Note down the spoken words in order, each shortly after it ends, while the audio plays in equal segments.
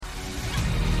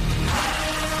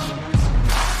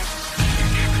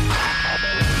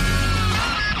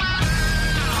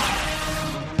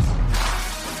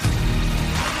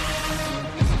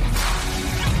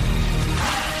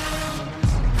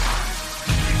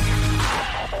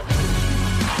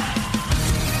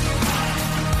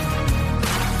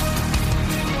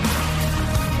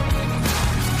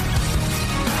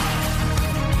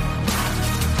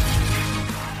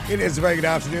It is a very good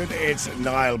afternoon. It's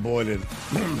Niall Boylan.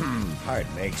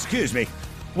 Pardon me, excuse me.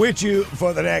 With you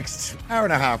for the next hour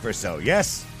and a half or so.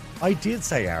 Yes, I did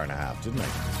say hour and a half, didn't I?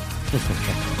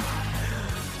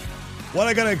 What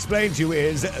I'm going to explain to you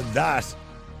is that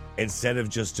instead of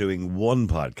just doing one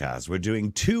podcast, we're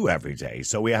doing two every day.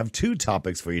 So we have two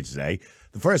topics for you today.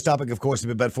 The first topic, of course, will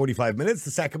be about 45 minutes.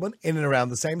 The second one, in and around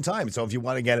the same time. So if you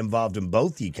want to get involved in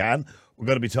both, you can. We're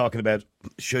going to be talking about,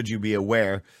 should you be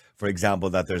aware, for example,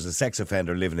 that there's a sex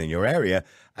offender living in your area.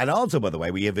 And also, by the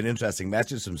way, we have an interesting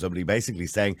message from somebody basically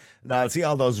saying, now, see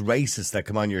all those racists that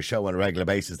come on your show on a regular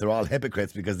basis, they're all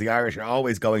hypocrites because the Irish are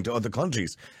always going to other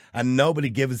countries and nobody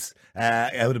gives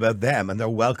out about them, and they're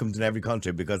welcomed in every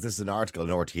country, because this is an article in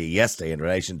RTE yesterday in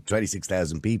relation to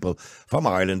 26,000 people from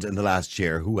Ireland in the last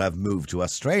year who have moved to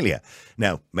Australia.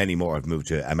 Now, many more have moved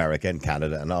to America and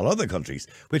Canada and all other countries,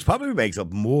 which probably makes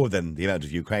up more than the amount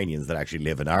of Ukrainians that actually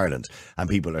live in Ireland. And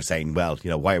people are saying, well, you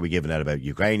know, why are we giving out about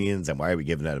Ukrainians and why are we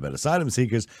giving out about asylum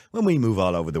seekers when we move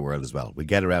all over the world as well? We'll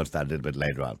get around to that a little bit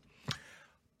later on.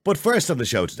 But first on the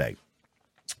show today,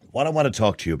 what I want to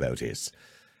talk to you about is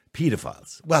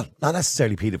pedophiles. Well, not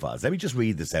necessarily pedophiles. Let me just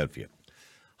read this out for you.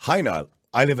 Hi, Niall.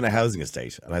 I live in a housing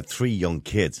estate and I have 3 young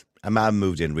kids. A man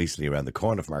moved in recently around the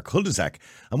corner from our cul-de-sac,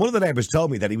 and one of the neighbours told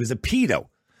me that he was a pedo.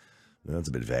 That's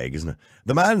a bit vague, isn't it?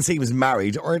 The man seems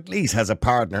married, or at least has a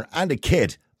partner and a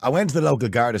kid. I went to the local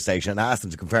Garda station and asked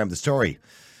them to confirm the story.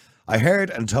 I heard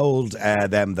and told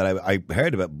them that I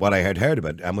heard about what I had heard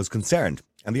about and was concerned.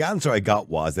 And the answer I got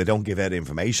was they don't give out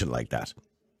information like that.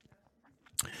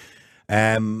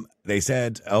 They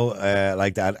said,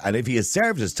 like that. And if he has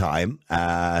served his time,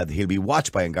 he'll be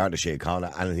watched by An Garda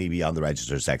Síochána and he'll be on the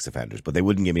register of sex offenders. But they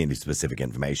wouldn't give me any specific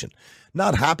information.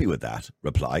 Not happy with that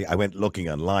reply, I went looking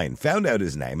online, found out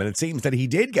his name, and it seems that he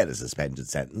did get a suspended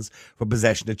sentence for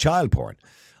possession of child porn.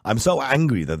 I'm so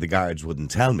angry that the guards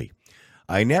wouldn't tell me.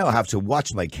 I now have to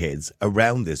watch my kids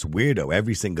around this weirdo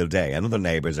every single day, and other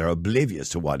neighbours are oblivious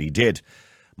to what he did.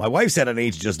 My wife said I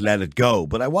need to just let it go,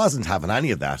 but I wasn't having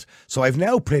any of that. So I've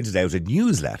now printed out a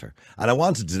newsletter and I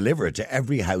want to deliver it to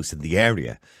every house in the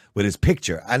area with his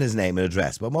picture and his name and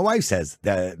address. But my wife says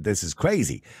that this is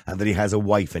crazy and that he has a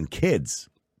wife and kids,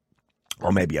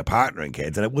 or maybe a partner and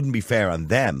kids, and it wouldn't be fair on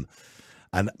them.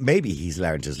 And maybe he's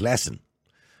learned his lesson.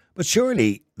 But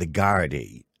surely the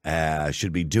Gardaí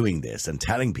should be doing this and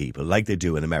telling people, like they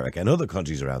do in America and other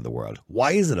countries around the world.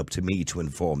 Why is it up to me to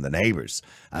inform the neighbours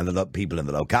and the people in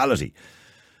the locality?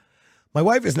 My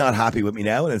wife is not happy with me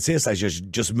now and insists I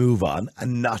should just move on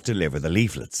and not deliver the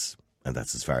leaflets. And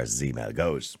that's as far as his email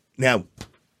goes. Now,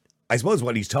 I suppose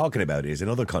what he's talking about is in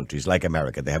other countries like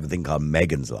America, they have a thing called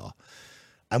Megan's Law.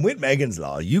 And with Megan's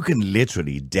Law, you can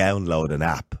literally download an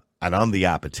app. And on the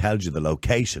app, it tells you the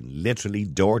location, literally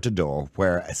door to door,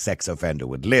 where a sex offender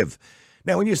would live.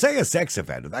 Now, when you say a sex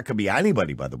offender, that could be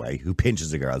anybody, by the way, who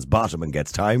pinches a girl's bottom and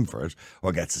gets time for it,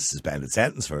 or gets a suspended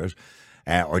sentence for it,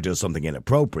 or does something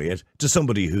inappropriate, to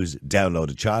somebody who's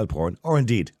downloaded child porn, or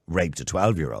indeed raped a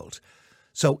 12-year-old.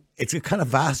 So it's a kind of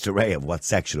vast array of what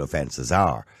sexual offences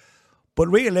are. But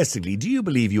realistically, do you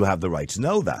believe you have the right to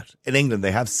know that? In England,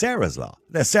 they have Sarah's Law.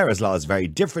 Now, Sarah's Law is very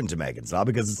different to Megan's Law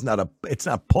because it's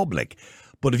not public.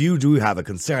 But if you do have a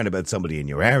concern about somebody in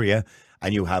your area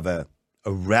and you have a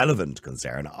relevant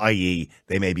concern, i.e.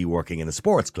 they may be working in a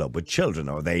sports club with children,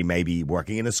 or they may be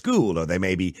working in a school, or they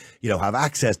may be, have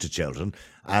access to children,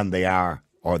 and they are,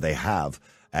 or they have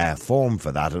formed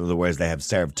for that. In other words, they have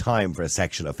served time for a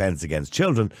sexual offence against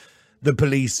children. The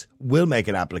police will make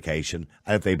an application,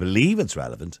 and if they believe it's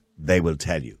relevant, they will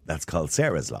tell you. That's called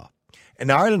Sarah's Law.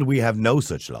 In Ireland, we have no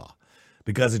such law.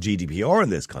 Because of GDPR in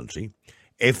this country,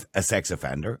 if a sex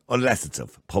offender, unless it's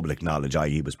of public knowledge,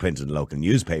 i.e. was printed in a local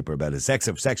newspaper about a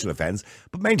sexual offence,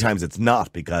 but many times it's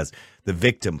not, because the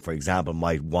victim, for example,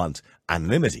 might want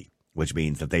anonymity, which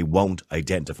means that they won't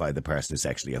identify the person who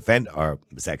sexually offended or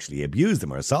sexually abused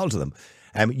them or assaulted them.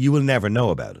 You will never know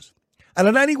about it. And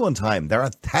at any one time, there are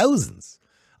thousands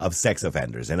of sex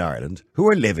offenders in Ireland who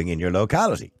are living in your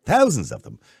locality. Thousands of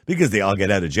them. Because they all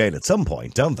get out of jail at some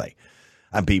point, don't they?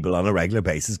 And people on a regular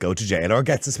basis go to jail or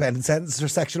get suspended sentences for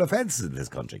sexual offences in this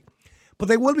country. But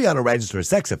they will be on a register of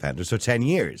sex offenders for 10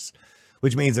 years.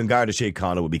 Which means An Garda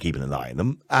Síochána will be keeping an eye on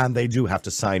them. And they do have to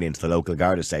sign into the local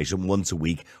Garda station once a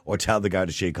week, or tell the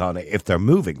Garda Síochána if they're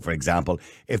moving, for example,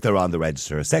 if they're on the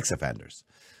register of sex offenders.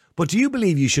 But do you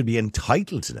believe you should be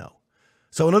entitled to know?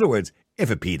 So in other words, if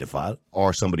a paedophile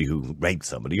or somebody who raped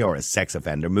somebody or a sex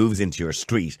offender moves into your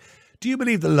street, do you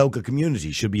believe the local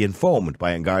community should be informed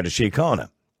by An Garda Síochána?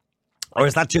 Or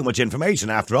is that too much information?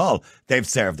 After all, they've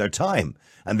served their time.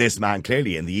 And this man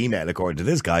clearly in the email, according to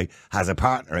this guy, has a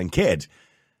partner and kid.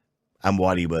 And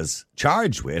what he was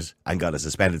charged with and got a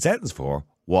suspended sentence for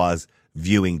was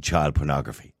viewing child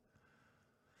pornography.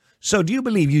 So do you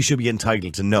believe you should be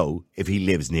entitled to know if he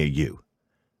lives near you?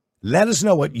 Let us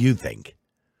know what you think.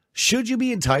 Should you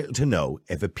be entitled to know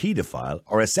if a paedophile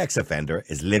or a sex offender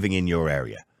is living in your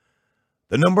area?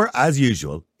 The number, as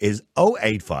usual, is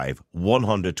 085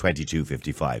 100 22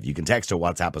 55. You can text or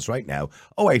WhatsApp us right now,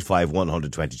 085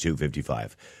 100 22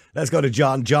 55. Let's go to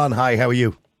John. John, hi, how are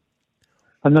you?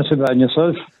 I'm not so bad.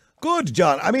 Yourself? Good,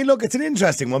 John. I mean, look, it's an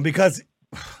interesting one because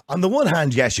on the one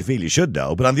hand, yes, you feel you should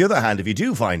know. But on the other hand, if you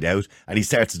do find out and he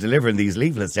starts delivering these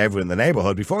leaflets to everyone in the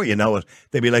neighbourhood, before you know it,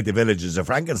 they'd be like the villagers of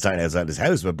Frankenstein outside his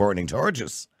house with burning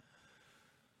torches.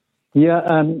 Yeah,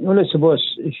 well, I suppose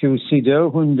if you see there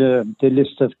when the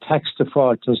list of tax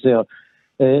defaulters there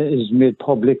is made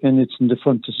public and it's in the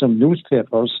front of some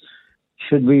newspapers,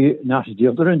 should we not at the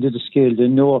other end of the scale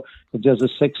then know that there's a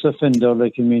sex offender,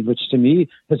 which to me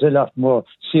is a lot more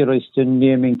serious than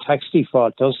naming tax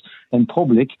defaulters in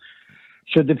public?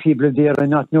 Should the people there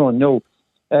not know? No.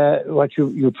 What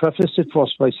you prefaced it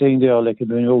first by saying there,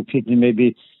 people may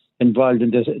be involved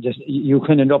in this. You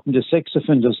can end up in the sex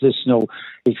offenders list now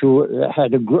if you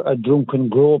had a drunken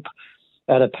grope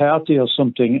at a party or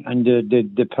something and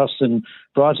the person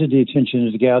brought to the attention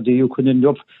of the guard, you could end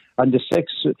up on the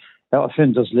sex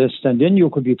offenders list, and then you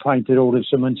could be pointed out if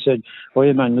someone said, oh,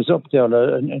 your man was up there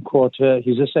and quote,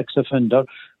 he's a sex offender,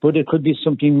 but it could be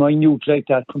something minute like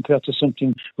that compared to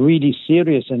something really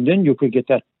serious, and then you could get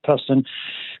that person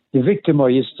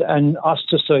victimized and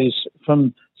ostracized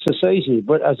from society.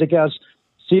 But as regards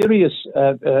serious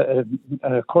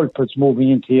culprits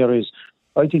moving into areas,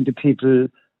 I think the people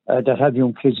that have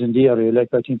young kids in the area,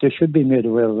 I think they should be made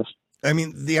aware of it. I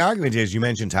mean, the argument is, you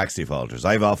mentioned tax defaulters.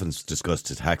 I've often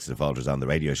discussed tax defaulters on the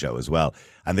radio show as well,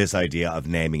 and this idea of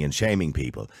naming and shaming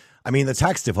people. I mean, the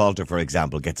tax defaulter, for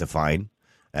example, gets a fine.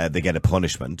 They get a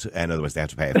punishment. In other words, they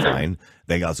have to pay a fine.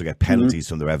 They also get penalties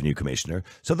from the Revenue Commissioner.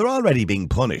 So they're already being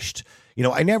punished. You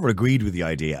know, I never agreed with the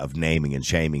idea of naming and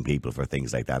shaming people for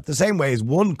things like that. The same way as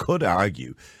one could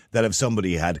argue that if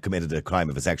somebody had committed a crime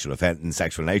of a sexual offence in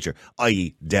sexual nature,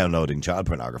 i.e. downloading child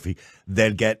pornography,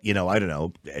 they'd get,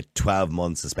 12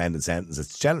 months suspended sentence.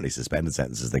 It's generally suspended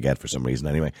sentences they get for some reason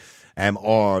anyway.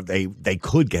 Or they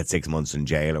could get 6 months in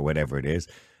jail or whatever it is.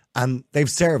 And they've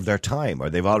served their time, or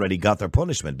they've already got their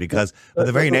punishment, because by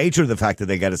the very nature of the fact that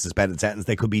they get a suspended sentence,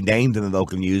 they could be named in the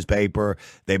local newspaper,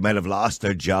 they might have lost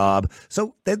their job,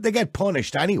 so they get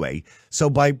punished anyway. So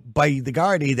by the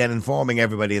Gardaí then informing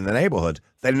everybody in the neighbourhood,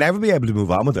 they'll never be able to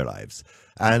move on with their lives.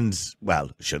 And,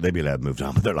 well, should they be allowed to move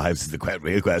on with their lives is the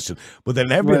real question, but they'll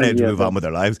never be allowed to move on with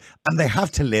their lives, and they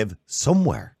have to live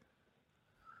somewhere.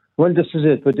 Well, this is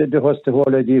it, but the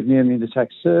whole idea of naming the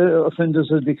tax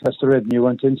offenders is because the revenue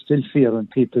want to instill fear in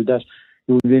people that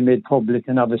it will be made public,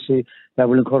 and obviously that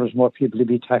will encourage more people to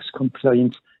be tax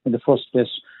compliant in the first place,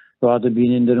 rather than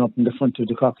being ended up in the front of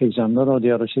the Cork examiner or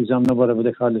the Irish examiner, whatever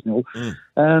they call it now.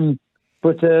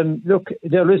 But look,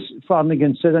 there is farm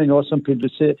against it. I know some people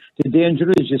say the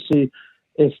danger is, you see,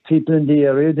 if people in the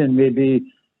area, then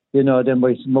maybe, they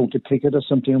might mount a picket or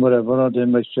something, whatever, or they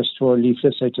might just throw a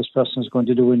leaflet like this person's going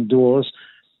to do indoors.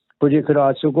 But you could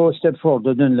also go a step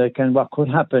further than and what could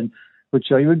happen, which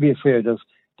I would be afraid of,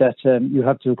 that you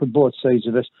have to look at both sides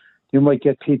of it. You might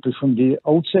get people from the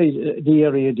outside the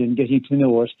area then getting to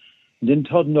know it, and then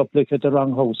turn up at the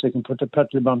wrong house. They can put a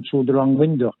petrol bomb through the wrong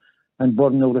window and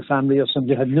burn out a family or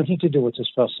something. It had nothing to do with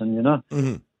this person,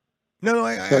 Mm-hmm. No,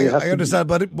 I understand,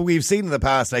 but we've seen in the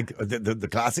past, like the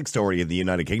classic story in the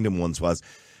United Kingdom once was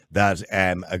that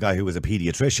a guy who was a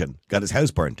paediatrician got his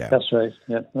house burnt down. That's right,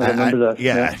 yeah. I remember that.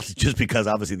 Yeah, just because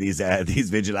obviously these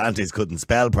vigilantes couldn't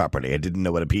spell properly. I didn't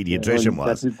know what a paediatrician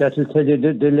was. That will tell you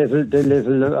the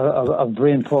level of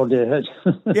brain power they had.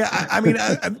 Yeah, I mean,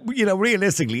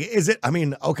 realistically, is it,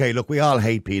 okay, look, we all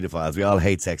hate paedophiles, we all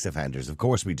hate sex offenders, of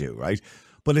course we do, right?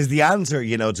 But is the answer,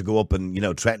 to go up and,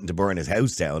 threaten to burn his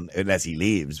house down unless he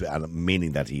leaves,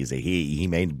 meaning that he is a he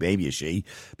may be a she,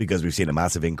 because we've seen a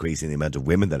massive increase in the amount of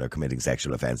women that are committing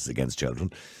sexual offences against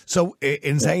children. So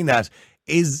in saying that,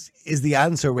 is the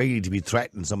answer really to be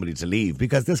threatening somebody to leave?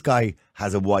 Because this guy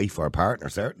has a wife or a partner,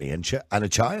 certainly, and a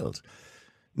child.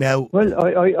 Now, well,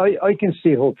 I can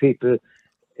see how people,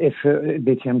 if it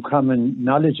became common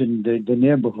knowledge in the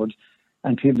neighbourhood,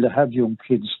 and people that have young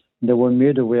kids, they were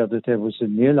made aware that there was a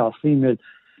male or female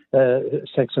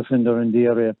sex offender in the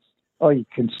area, I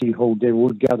can see how they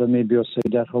would gather maybe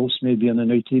outside that house, maybe on an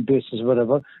IT basis or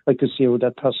whatever. I could see how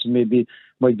that person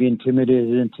might be intimidated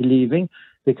into leaving,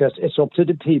 because it's up to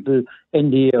the people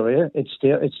in the area. It's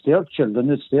their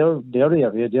children, it's their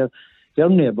area, their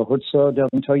neighbourhood, so they're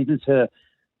entitled to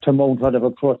to mount whatever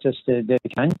protest they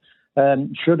can.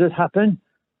 Should it happen?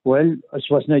 Well, I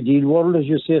suppose in an ideal world, as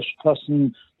you say, a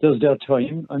person does their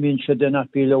time. I mean, should they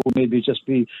not be allowed, maybe just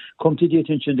come to the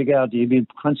attention of the Gardaí, be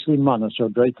constantly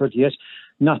monitored, right? But yes,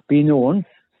 not be known.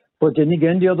 But then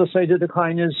again, the other side of the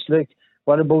coin is like,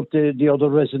 what about the other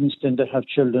residents then that have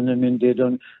children? I mean, they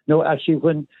don't. No, actually,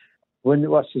 when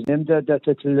what's his name? That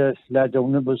little lad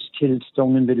down there was killed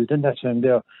down in Middleton that time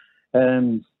there,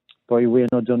 by Wayne,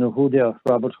 I don't know who there,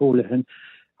 Robert Holohan.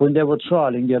 When they were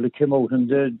trawling, they came out in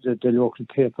the local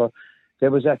paper. There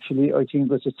was actually, I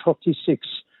think, it was 36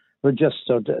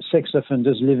 registered sex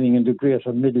offenders living in the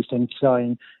greater Middleton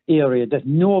Klein area that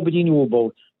nobody knew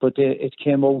about, but it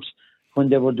came out when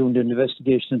they were doing the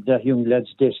investigation of that young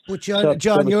lad's death. But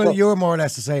John, you're more or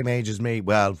less the same age as me.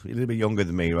 Well, a little bit younger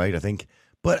than me, right? I think.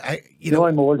 But no,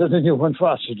 I'm older than you,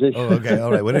 unfortunately. Oh, okay,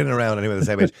 all right. We're in and around anyway, the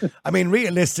same age. I mean,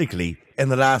 realistically, in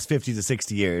the last 50 to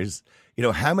 60 years,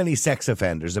 how many sex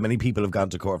offenders, how many people have gone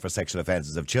to court for sexual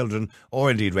offences of children,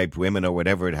 or indeed raped women, or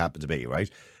whatever it happened to be,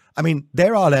 right? I mean,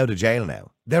 they're all out of jail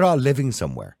now. They're all living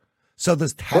somewhere. So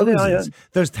there's thousands.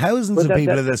 There's thousands of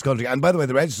people in this country. And by the way,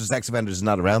 the register of sex offenders is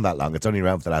not around that long. It's only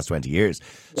around for the last 20 years.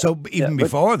 So even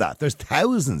before that, there's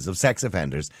thousands of sex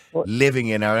offenders living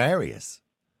in our areas.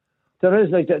 There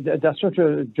is, like, that sort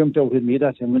of jumped out with me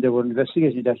that time when they were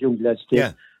investigating that young lad's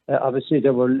death. Yeah. Obviously,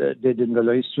 they didn't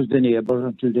realise it was the neighbour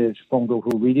until they found out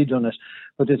who really done it.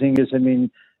 But the thing is, I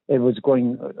mean, it was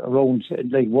going around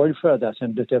like wildfire that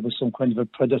time, that there was some kind of a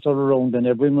predator around and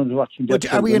everyone was watching.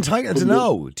 But are we entitled to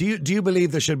know? Do you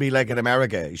believe there should be, like in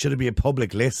America, should it be a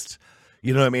public list?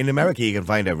 You know what I mean? In America, you can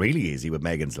find out really easy with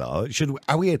Megan's Law. Should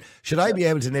I be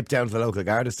able to nip down to the local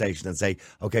Garda station and say,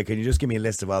 okay, can you just give me a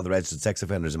list of all the registered sex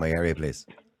offenders in my area, please?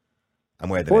 And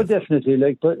where they live?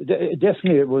 Definitely,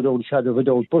 definitely without a shadow of a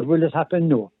doubt. But will it happen?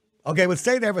 No. Okay, well,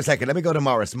 stay there for a second. Let me go to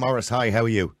Morris. Morris, hi, how are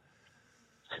you?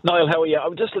 Niall, how are you? I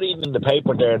was just reading in the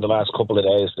paper there the last couple of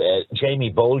days, Jamie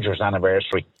Bulger's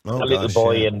anniversary. A little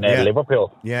boy in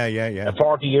Liverpool. Yeah.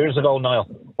 40 years ago, Niall.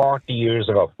 40 years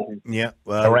ago. Yeah,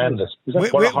 well. Horrendous.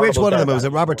 Which one of them? Was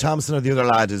it Robert Thompson or the other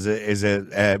lad is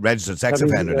a registered sex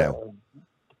offender now?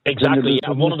 Exactly.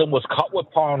 And one of them was caught with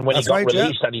porn when he got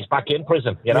released and he's back in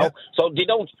prison, you know? So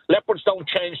leopards don't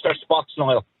change their spots,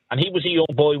 Niall. And he was a young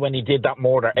boy when he did that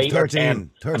murder, 8 or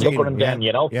 10. 13. And look at him then,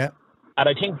 you know? Yeah. And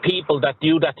I think people that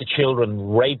do that to children,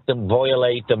 rape them,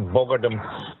 violate them, bugger them,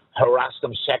 harass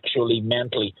them sexually,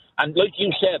 mentally. And like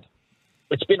you said,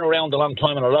 it's been around a long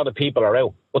time and a lot of people are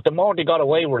out. But the more they got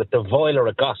away with it, the viler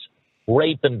it got.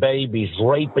 Raping babies,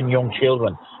 raping young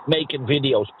children, making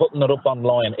videos, putting it up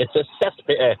online. It's a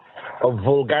cesspit of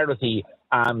vulgarity.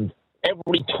 And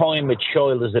every time a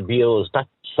child is abused, that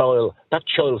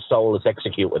child's soul is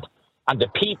executed. And the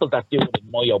people that do it,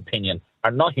 in my opinion,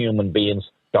 are not human beings.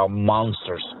 They're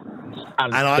monsters.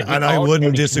 And I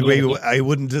wouldn't disagree. I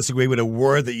wouldn't disagree with a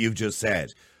word that you've just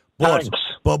said. But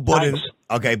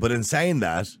in saying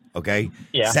that,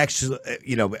 sexual,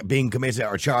 being committed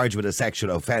or charged with a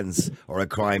sexual offence or a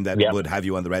crime that would have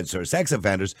you on the register of sex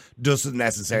offenders doesn't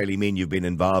necessarily mean you've been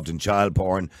involved in child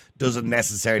porn. Doesn't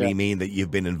necessarily mean that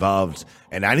you've been involved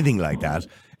in anything like that.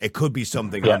 It could be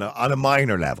something on a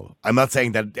minor level. I'm not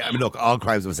saying that. I mean, look, all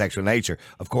crimes of a sexual nature,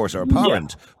 of course, are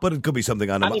abhorrent, but it could be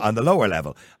something on the lower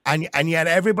level. And yet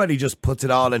everybody just puts it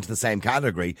all into the same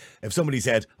category. If somebody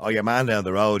said, "Oh, your man down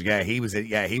the road, he was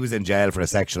in jail for a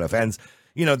sexual offence,"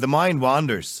 the mind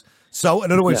wanders. So,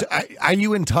 in other words, are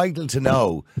you entitled to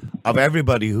know of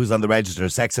everybody who's on the register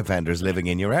of sex offenders living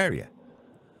in your area?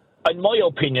 In my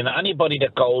opinion, anybody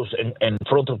that goes in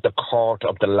front of the court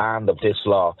of the land of this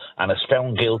law and is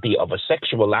found guilty of a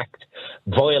sexual act,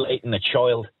 violating a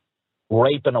child,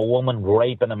 raping a woman,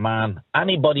 raping a man,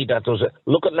 anybody that does it.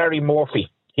 Look at Larry Murphy.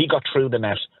 He got through the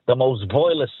net. The most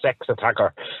vilest sex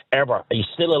attacker ever. He's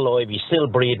still alive. He's still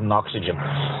breathing oxygen.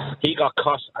 He got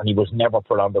caught and he was never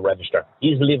put on the register.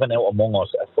 He's living out among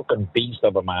us, a fucking beast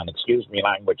of a man. Excuse me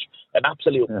language. An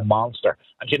absolute monster.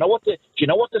 And do you know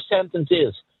what the sentence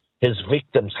is? His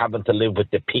victims having to live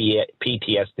with the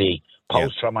PTSD,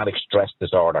 post-traumatic stress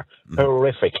disorder.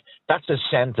 Horrific. That's a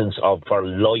sentence for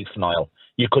life, Niall.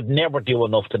 You could never do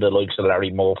enough to the likes of Larry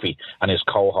Murphy and his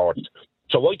cohorts.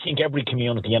 So I think every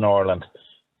community in Ireland,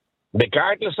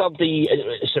 regardless of the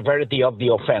severity of the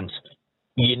offence,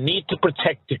 you need to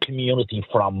protect the community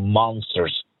from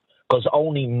monsters, because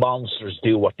only monsters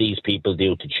do what these people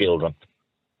do to children.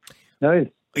 No.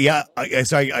 Yeah,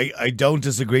 I don't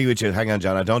disagree with you. Hang on,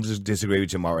 John. I don't disagree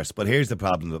with you, Morris. But here's the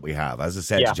problem that we have. As I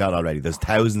said to John already, there's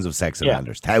thousands of sex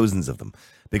offenders, thousands of them,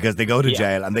 because they go to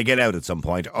jail and they get out at some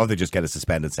point, or they just get a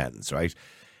suspended sentence, right?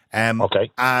 And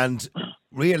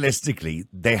realistically,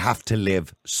 they have to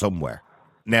live somewhere.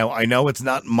 Now, I know it's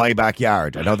not my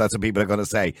backyard. I know that's what people are going to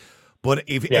say. But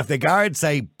if the guards,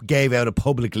 say, gave out a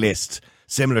public list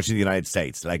similar to the United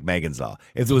States, like Megan's Law,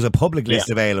 if there was a public list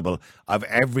available of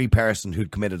every person who'd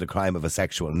committed a crime of a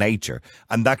sexual nature,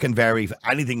 and that can vary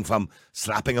anything from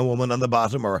slapping a woman on the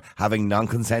bottom or having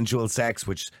non-consensual sex,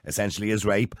 which essentially is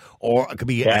rape, or it could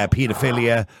be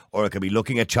paedophilia, or it could be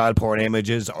looking at child porn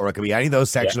images, or it could be any of those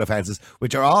sexual offences,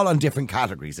 which are all on different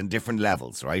categories and different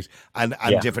levels, right? And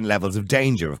different levels of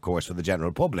danger, of course, for the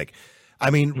general public. I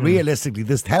mean, realistically,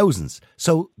 there's thousands.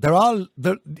 So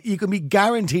you can be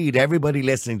guaranteed everybody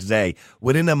listening today,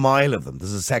 within a mile of them,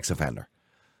 there's a sex offender.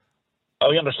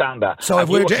 Oh, you understand that. So if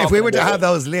we were to have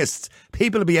those lists,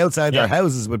 people would be outside their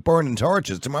houses with burning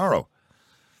torches tomorrow.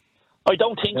 I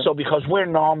don't think so, because we're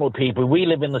normal people. We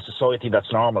live in a society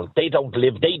that's normal. They don't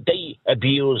live. They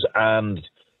abuse and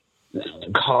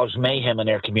cause mayhem in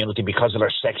their community because of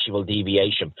their sexual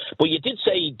deviation. But you did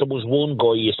say there was one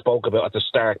guy you spoke about at the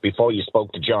start before you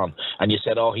spoke to John, and you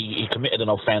said, he committed an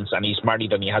offence and he's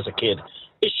married and he has a kid.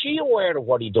 Is she aware of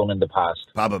what he done in the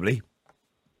past? Probably.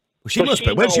 She must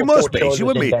be. Well, she must be. She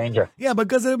wouldn't be. Danger. Yeah,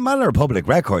 because it's a matter of public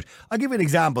record. I'll give you an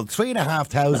example.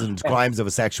 3,500 crimes of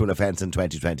a sexual offence in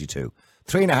 2022.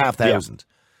 3,500.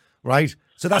 Right?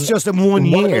 So that's just in 1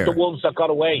 year. What about the ones that got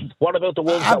away? What about the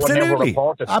ones that were never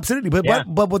reported? Absolutely.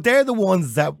 But they're the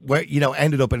ones that were,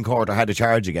 ended up in court or had a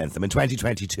charge against them in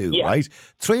 2022, right?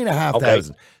 3,500. Okay.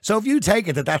 So if you take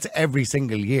it that's every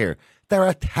single year, there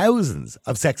are thousands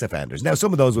of sex offenders. Now,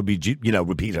 some of those would be,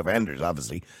 repeat offenders,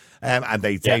 obviously. And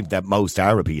they say that most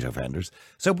are repeat offenders.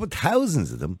 So, but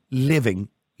thousands of them living,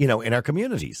 in our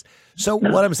communities. So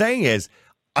what I'm saying is,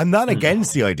 I'm not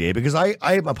against the idea, because I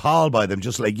am appalled by them,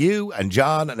 just like you and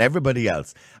John and everybody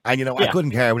else. And, I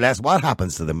couldn't care less what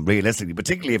happens to them, realistically,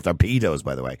 particularly if they're pedos,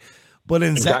 by the way. But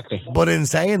in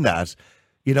saying that,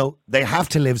 they have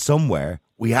to live somewhere.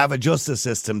 We have a justice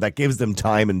system that gives them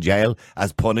time in jail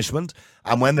as punishment.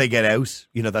 And when they get out,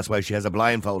 that's why she has a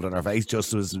blindfold on her face,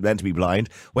 just as meant to be blind.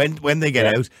 When they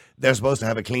get out, they're supposed to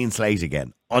have a clean slate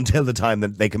again until the time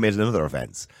that they commit another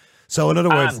offence. So, in other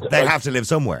words, they have to live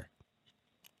somewhere.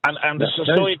 And the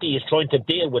society is trying to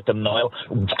deal with them, Niall,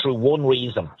 through one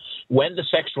reason. When the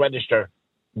sex register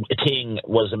thing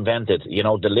was invented,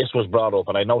 the list was brought up,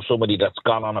 and I know somebody that's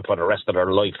gone on it for the rest of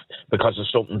their life because of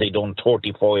something they done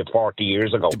 35, 40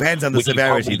 years ago. Depends on the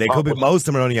severity. They could be, most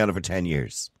of them are only on it for 10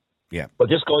 years. Yeah. But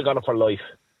this guy got it for life.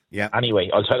 Yeah. Anyway,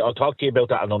 I'll talk to you about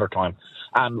that another time.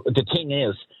 And the thing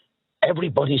is,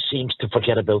 everybody seems to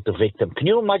forget about the victim. Can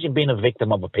you imagine being a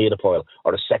victim of a paedophile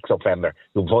or a sex offender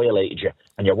who violated you,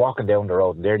 and you're walking down the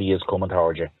road and there he is coming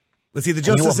towards you? But see, the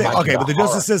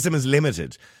justice system is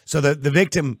limited, so that the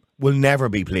victim will never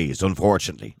be pleased,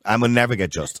 unfortunately, and will never get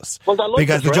justice,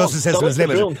 because the justice system is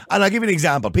limited. And I'll give you an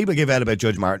example. People give out about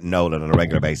Judge Martin Nolan on a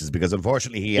regular basis because,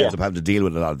 unfortunately, he ends up having to deal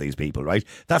with a lot of these people, right?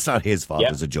 That's not his fault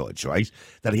as a judge, right?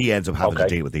 That he ends up having to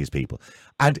deal with these people.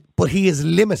 But he is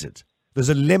limited. There's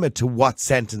a limit to what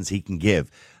sentence he can give.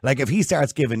 Like if he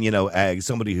starts giving,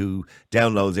 somebody who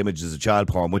downloads images of child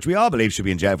porn, which we all believe should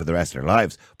be in jail for the rest of their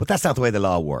lives, but that's not the way the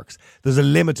law works. There's a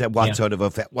limit to what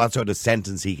sort of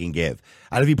sentence he can give.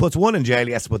 And if he puts one in jail,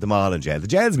 he has to put them all in jail. The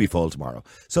jails will be full tomorrow.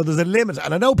 So there's a limit.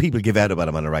 And I know people give out about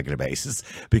him on a regular basis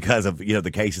because of,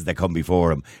 the cases that come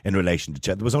before him in relation to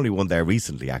child. There was only one there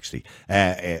recently, actually.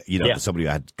 Somebody who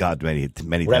had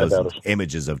many thousand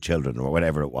images of children or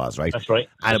whatever it was, right? That's right.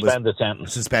 And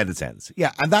suspended sentence.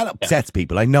 Yeah, and that upsets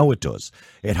people. I know it does.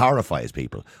 It horrifies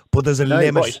people. But there's a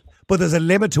limit. Right. But there's a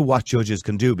limit to what judges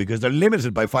can do, because they're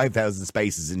limited by 5,000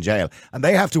 spaces in jail, and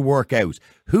they have to work out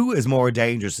who is more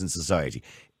dangerous in society.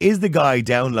 Is the guy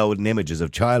downloading images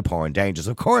of child porn dangerous?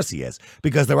 Of course he is,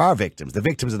 because there are victims. The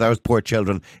victims are those poor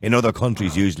children in other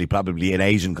countries, usually probably in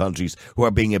Asian countries, who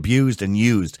are being abused and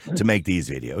used to make these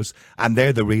videos, and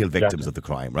they're the real victims of the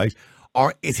crime, right?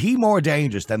 Or is he more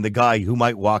dangerous than the guy who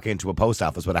might walk into a post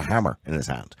office with a hammer in his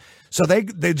hand? So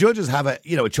the judges have a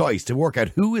choice to work out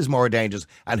who is more dangerous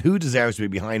and who deserves to be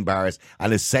behind bars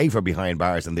and is safer behind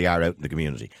bars than they are out in the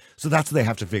community. So that's what they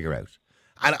have to figure out.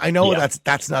 And I know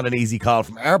that's not an easy call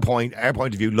from our point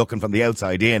of view, looking from the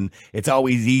outside in. It's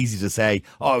always easy to say,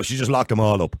 oh, she just locked them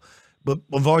all up. But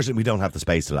unfortunately, we don't have the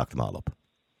space to lock them all up.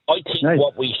 I think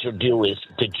what we should do is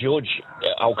the judge,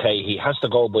 he has to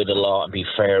go by the law and be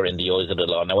fair in the eyes of the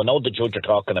law. Now, I know the judge you're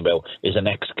talking about is an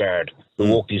ex-guard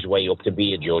who worked his way up to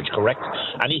be a judge, correct?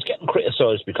 And he's getting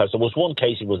criticised because there was one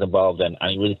case he was involved in,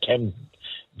 and he came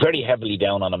very heavily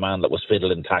down on a man that was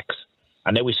fiddling tax.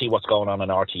 And then we see what's going on in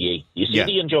RTE. You see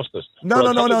the injustice. No.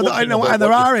 I know, and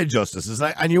there are injustices.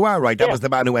 And you are right. That was the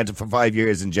man who went for 5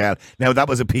 years in jail. Now, that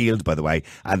was appealed, by the way,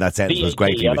 and that sentence was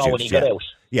greatly reduced. When he got out.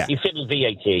 Yeah. He fiddled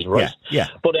VAT, right? Yeah.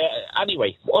 But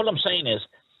anyway, all I'm saying is,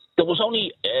 there was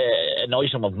only an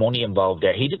item of money involved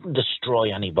there. He didn't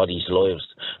destroy anybody's lives.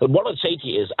 But what I'd say to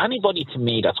you is, anybody to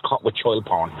me that's caught with child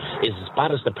porn is as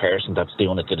bad as the person that's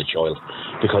doing it to the child,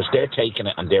 because they're taking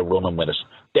it and they're running with it.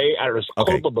 They are as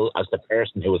culpable as the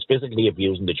person who is physically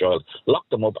abusing the child. Lock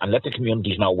them up and let the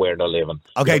communities know where they're living.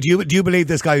 Okay, do you believe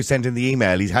this guy who sent in the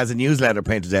email, he has a newsletter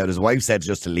printed out, his wife said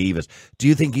just to leave it. Do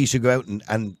you think he should go out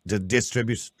and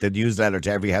distribute the newsletter to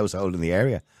every household in the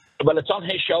area? Well, it's on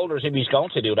his shoulders if he's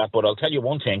going to do that, but I'll tell you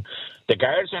one thing. The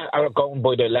guards are going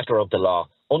by the letter of the law.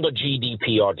 Under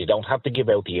GDPR, they don't have to give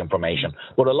out the information.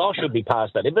 But a law should be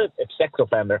passed that if a sex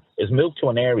offender is moved to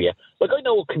an area, like I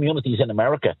know communities in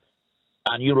America,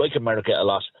 and you like America a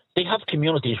lot, they have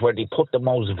communities where they put the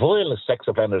most vilest sex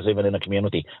offenders living in a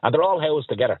community, and they're all housed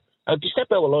together. And if you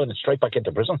step out of line, it's straight back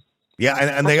into prison. Yeah,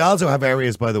 and they also have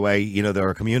areas, by the way, you know, there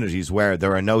are communities where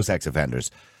there are no sex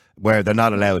offenders, where they're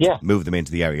not allowed to move them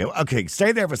into the area. Okay,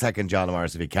 stay there for a second, John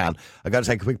Morris, if you can. I've got to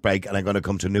take a quick break, and I'm going to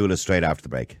come to Nuala straight after the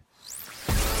break.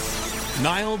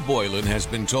 Niall Boylan has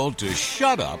been told to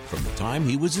shut up from the time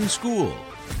he was in school.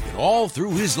 And all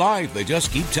through his life, they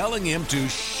just keep telling him to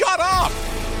shut up.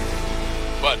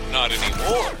 But not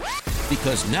anymore.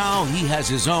 Because now he has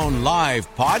his own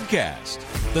live podcast,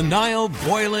 the Niall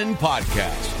Boylan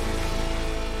Podcast.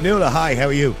 Nuala, hi, how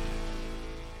are you?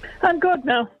 I'm good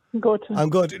now. I'm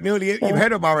good. Nuala, you've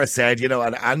heard what Morris said, you know,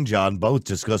 and John, both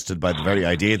disgusted by the very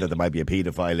idea that there might be a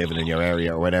paedophile living in your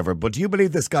area or whatever. But do you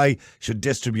believe this guy should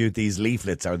distribute these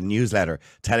leaflets or the newsletter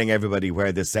telling everybody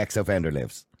where this sex offender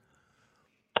lives?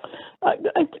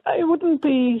 I wouldn't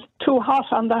be too hot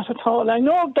on that at all. I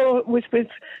know, though, with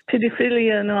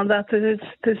pedophilia and all that, there's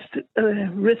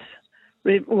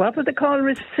what would they call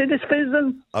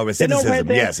recidivism? Oh,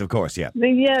 recidivism, yes, of course, yeah.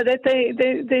 That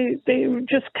they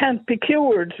just can't be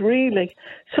cured, really.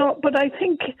 So, but I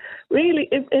think, really,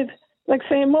 if like,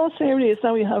 say, in most areas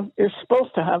now you're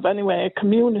supposed to have, anyway, a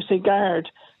community guard.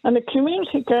 And a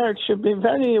community guard should be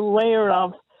very aware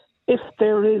of if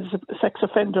there is a sex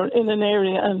offender in an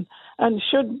area, and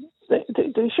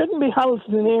they shouldn't be housed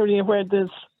in an area where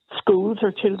there's schools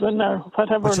or children or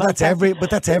whatever. But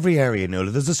that's every area,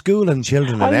 Nuala. There's a school and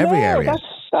children in every area.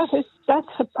 That's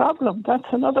a problem. That's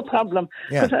another problem.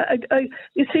 Yeah. But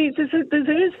you see,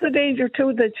 there is the danger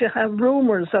too that you have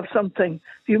rumours of something.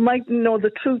 You might know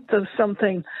the truth of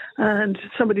something, and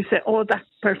somebody say, "Oh, that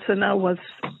person now was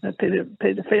a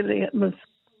paedophile." It was,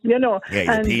 you know.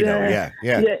 Yeah, he's a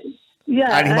pedo.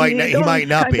 Yeah. And he might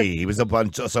not be. He was up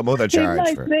on some other charge.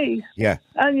 He might be. Yeah.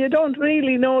 And you don't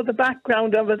really know the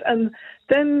background of it. And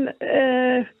then,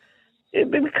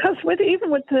 because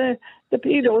even with the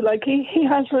pedo, like he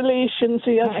has relations,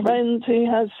 he has friends, he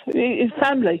has his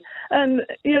family. And,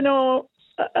 you know,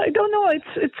 I don't know,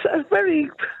 it's a very,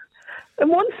 in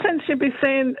one sense you'd be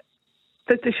saying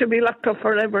that they should be locked up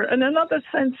forever. In another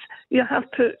sense, you have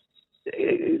to,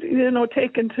 you know,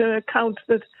 take into account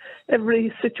that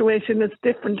every situation is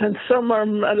different and some are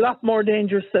a lot more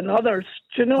dangerous than others,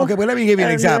 you know. Okay, well, let me give you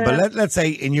an example. Let's say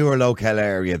in your local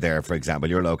area there, for example,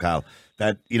 your locale,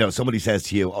 that, you know, somebody says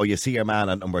to you, "Oh, you see your man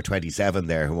at number 27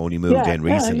 there who only moved in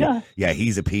recently. Yeah,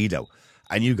 he's a pedo."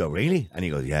 And you go, "Really?" And he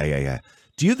goes, yeah.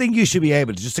 Do you think you should be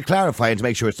able to, just to clarify and to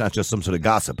make sure it's not just some sort of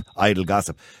gossip, idle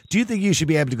gossip, do you think you should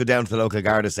be able to go down to the local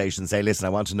Garda station and say, "Listen, I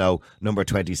want to know number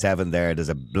 27 there, there's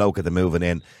a bloke at the moving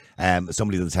in,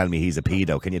 somebody will tell me he's a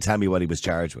pedo. Can you tell me what he was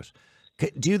charged with?"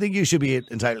 Do you think you should be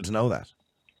entitled to know that?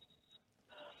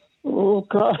 Oh,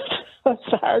 God, that's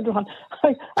a hard one.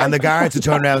 And the guards would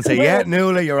turn around and say, "Yeah,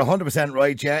 Nuala, you're 100%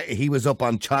 right, yeah, he was up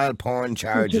on child porn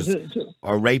charges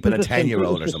or raping a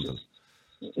 10-year-old or something."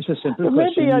 It's a simple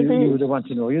question. You don't want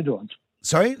to know, you don't.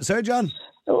 Sorry, John?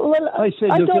 Well, I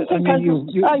said,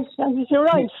 you're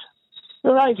right.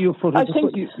 You're right. You put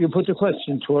the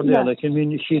question to her there, like, I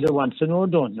mean, she don't want to know,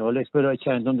 don't know, like, but I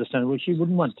can't understand why she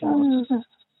wouldn't want to know.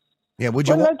 Yeah, would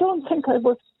you? Well, I don't think I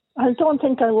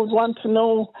would want to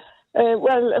know.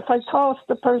 Well, if I thought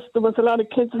there was a lot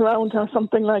of kids around or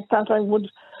something like that, I would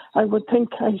think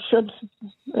I should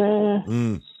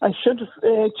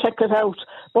check it out.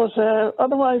 But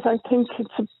otherwise, I think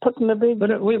it's putting a big...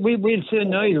 But we'll say,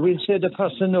 Niall, we'll say the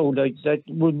person now that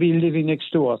would be living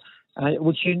next door.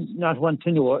 Would she not want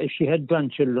to know if she had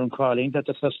grandchildren calling that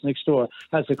the person next door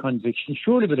has a conviction?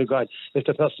 Surely, with a God, if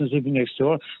the person is living next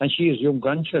door and she has young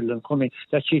grandchildren coming,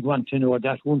 that she'd want to know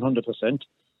that 100%.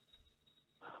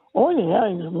 Oh, yeah, I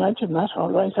imagine that,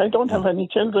 all right. I don't have any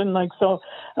children, like, so,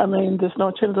 I mean, there's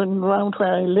no children around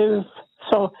where I live,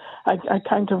 so I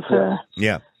kind of,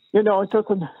 Yeah. you know, it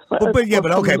doesn't... But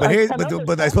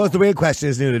I suppose the real question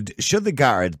is, Nuala, should the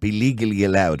guards be legally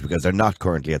allowed, because they're not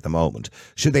currently at the moment,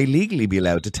 should they legally be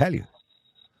allowed to tell you?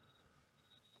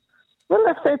 Well,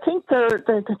 if they think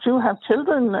that you have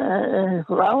children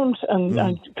around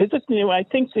and visiting you, I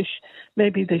think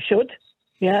maybe they should.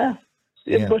 Yeah.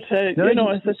 But, you know,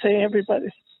 as I say, everybody...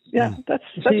 Yeah, that's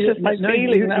just my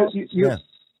feeling now.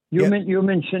 You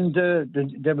mentioned,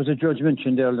 there was a judge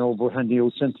mentioned there now about handing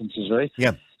out sentences, right?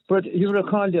 Yeah. But you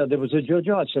recall there was a judge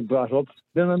also brought up,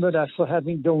 remember that, for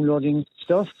downloading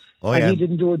stuff? Oh, and yeah. he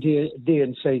didn't do a day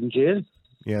inside in jail.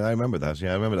 Yeah, I remember that.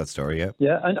 Yeah, I remember that story, yeah.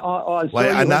 Yeah, and also...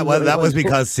 that was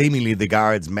because seemingly the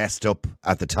guards messed up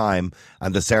at the time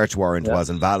and the search warrant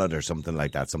wasn't valid or something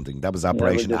like that. That was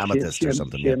Operation Amethyst or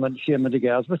something. Shame on the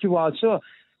guards. But you also...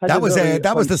 That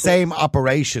was the same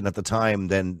operation at the time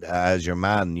then as your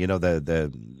man, you know,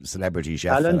 the celebrity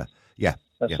chef Alan? fella. Yeah.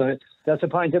 That's right. That's the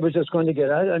point I was just going to get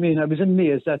at. I mean, I was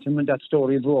amazed that when that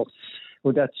story broke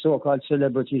with that so-called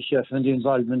celebrity chef and the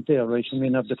involvement there, right? I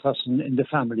mean, of the person in the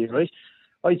family, right?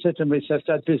 I said to myself,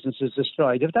 that business is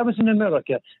destroyed. If that was in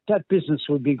America, that business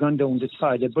would be gone down the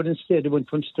toilet, but instead it went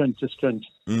from strength to strength.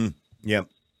 Yeah.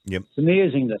 It's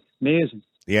amazing, amazing.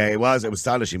 Yeah, it was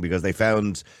astonishing because they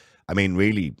found, I mean,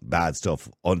 really bad stuff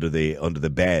under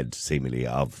the bed, seemingly,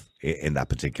 in that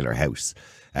particular house.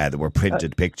 There were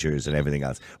printed pictures and everything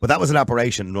else. But that was an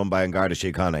operation run by Garda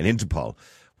Síochána and Interpol,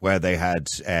 where they had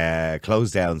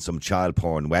closed down some child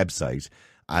porn website,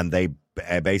 and they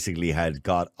basically had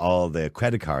got all the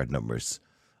credit card numbers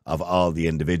of all the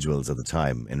individuals at the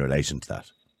time in relation to that.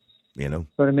 You know,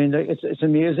 but I mean, like, it's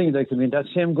amazing. Like, I mean, that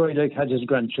same guy had his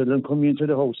grandchildren coming into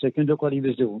the house. Like, and look what he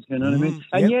was doing. You know what I mean?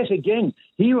 And yet again,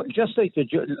 he just like the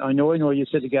judge. I know. You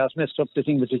said the guys messed up the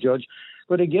thing with the judge,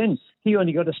 but again, he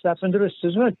only got a slap on the wrist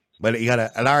as well. Well, he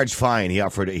got a large fine. He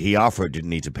offered didn't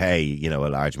need to pay, you know, a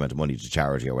large amount of money to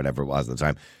charity or whatever it was at the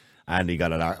time, and he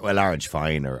got a large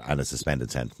fine and a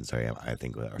suspended sentence. I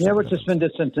think. But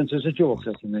suspended sentence is a joke.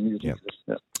 Like, I mean, yeah.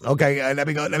 Okay, let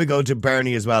me go to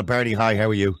Bernie as well. Bernie, hi. How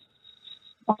are you?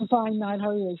 I'm fine, Niall. How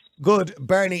are you? Good.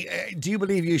 Bernie, do you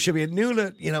believe you should be...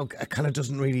 Nuala, you know, kind of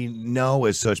doesn't really know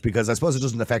as such, because I suppose it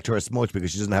doesn't affect her as much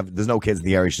because she doesn't have... There's no kids in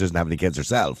the area. She doesn't have any kids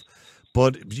herself.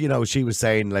 But, you know, she was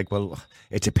saying, like, well,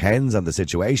 it depends on the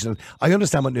situation. I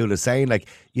understand what Nuala's saying. Like,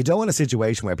 you don't want a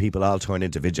situation where people all turn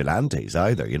into vigilantes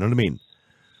either. You know what I mean?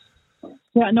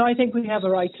 Yeah, no, I think we have a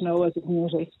right to know as a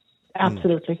community.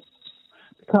 Absolutely.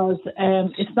 Because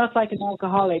it's not like an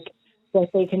alcoholic that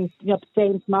they can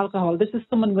abstain from alcohol. This is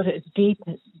someone with a deep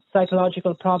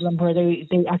psychological problem where they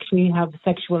actually have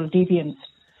sexual deviance.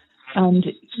 And,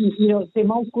 you know, they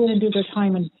might go in and do their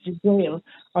time in jail,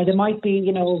 or they might be,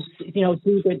 do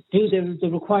the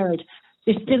required.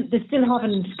 They still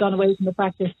haven't gone away from the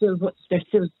fact they're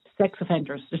still sex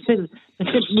offenders. They're still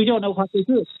we don't know what they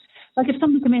do. Like if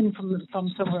somebody come in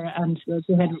from somewhere and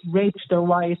they had raped their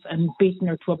wife and beaten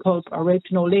her to a pulp, or raped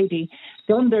an old lady,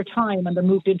 done their time and they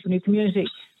moved into a new community,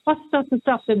 what's to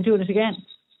stop them doing it again?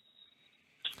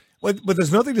 Well, but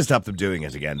there's nothing to stop them doing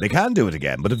it again. They can do it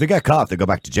again, but if they get caught, they go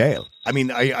back to jail. I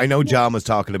mean, I know John was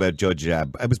talking about Judge...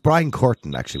 it was Brian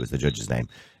Curtin, actually, was the judge's name,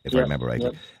 if I remember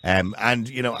rightly. Yeah.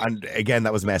 And again,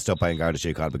 that was messed up by Garda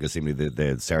Síochána because seemingly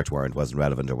the search warrant wasn't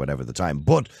relevant or whatever at the time.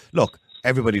 But, look,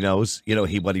 everybody knows,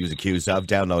 what he was accused of,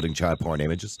 downloading child porn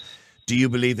images. Do you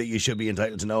believe that you should be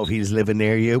entitled to know if he's living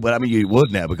near you? Well, I mean, you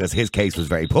would now because his case was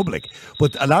very public.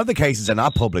 But a lot of the cases are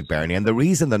not public, Bernie. And the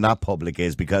reason they're not public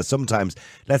is because sometimes,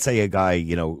 let's say a guy,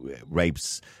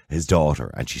 rapes his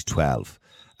daughter and she's 12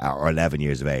 or 11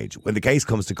 years of age. When the case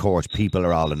comes to court, people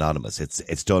are all anonymous.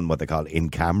 It's done what they call in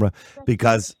camera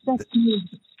because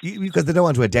they don't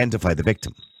want to identify the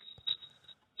victim.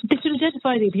 They should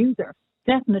identify the abuser,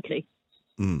 definitely.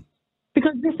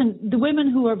 Because, listen, the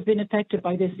women who have been affected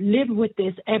by this live with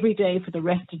this every day for the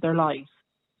rest of their lives.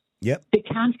 Yep. They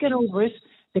can't get over it.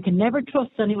 They can never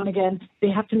trust anyone again. They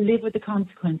have to live with the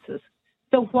consequences.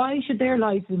 So why should their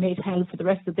lives be made hell for the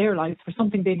rest of their lives for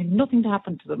something they did nothing to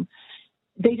happen to them?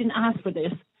 They didn't ask for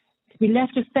this. To be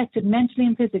left affected mentally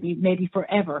and physically, maybe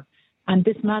forever. And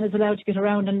this man is allowed to get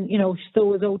around and,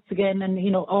 sow his oats again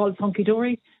and, all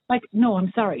hunky-dory. Like, no,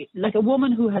 I'm sorry. Like a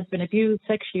woman who has been abused,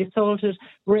 sexually assaulted,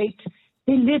 raped,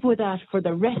 they live with that for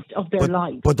the rest of their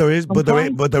lives. But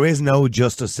there is no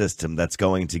justice system that's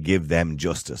going to give them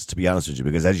justice, to be honest with you,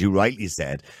 because as you rightly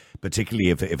said, particularly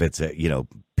if it's a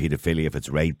paedophilia, if it's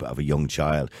rape of a young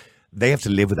child, they have to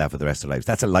live with that for the rest of their lives.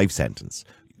 That's a life sentence.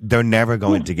 They're never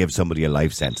going to give somebody a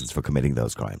life sentence for committing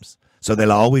those crimes. So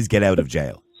they'll always get out of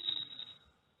jail.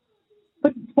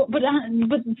 But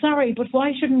sorry, but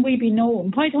why shouldn't we be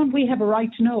known? Why don't we have a right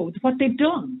to know what they've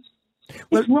done?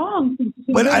 It's wrong.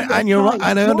 Well, and you're right,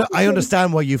 and I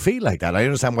understand why you feel like that. I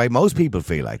understand why most people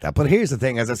feel like that. But here's the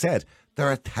thing, as I said, there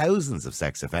are thousands of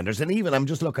sex offenders, and even I'm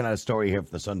just looking at a story here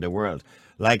from the Sunday World.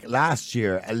 Like last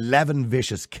year, 11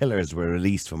 vicious killers were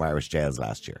released from Irish jails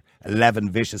last year. 11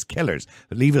 vicious killers.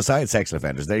 But leave aside sex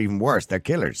offenders, they're even worse. They're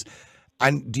killers.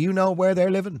 And do you know where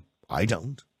they're living? I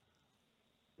don't.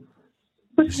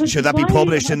 Should that be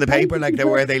published in the paper, like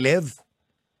where they live?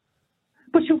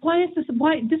 But why is this?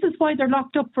 Why this is why they're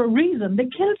locked up for a reason. They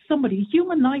killed somebody.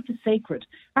 Human life is sacred.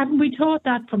 Haven't we taught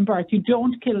that from birth? You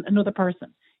don't kill another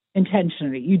person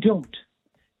intentionally. You don't.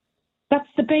 That's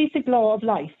the basic law of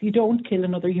life. You don't kill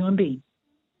another human being.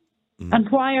 And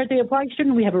why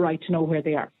shouldn't we have a right to know where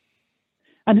they are?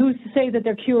 And who's to say that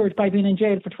they're cured by being in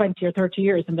jail for 20 or 30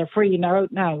 years and they're free and they're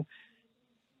out now?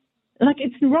 Like,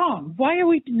 it's wrong. Why are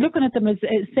we looking at them as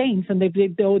saints and they've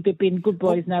been good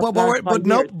boys now?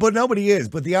 But nobody is.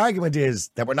 But the argument is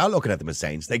that we're not looking at them as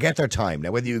saints. They get their time. Now,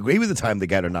 whether you agree with the time they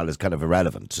get or not is kind of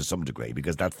irrelevant to some degree,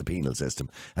 because that's the penal system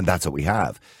and that's what we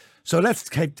have. So let's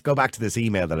go back to this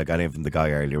email that I got in from the guy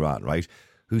earlier on, right?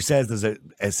 Who says there's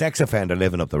a sex offender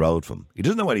living up the road from him. He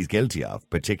doesn't know what he's guilty of,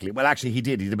 particularly. Well, actually, he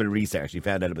did. He did a bit of research. He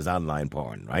found out it was online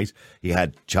porn, right? He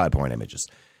had child porn images.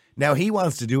 Now, he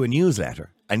wants to do a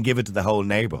newsletter and give it to the whole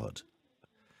neighbourhood.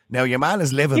 Now, your man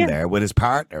is living there with his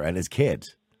partner and his kid.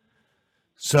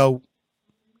 So,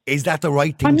 is that the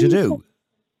right thing to do?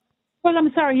 Well,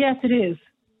 I'm sorry. Yes, it is.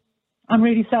 I'm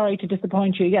really sorry to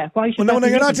disappoint you. Yeah. Why should no,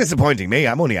 you're not disappointing me.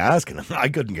 I'm only asking him. I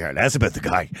couldn't care less about the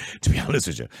guy, to be honest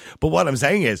with you. But what I'm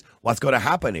saying is, what's going to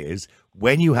happen is,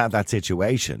 when you have that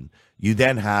situation, you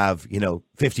then have,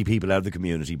 50 people out of the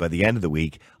community by the end of the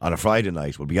week on a Friday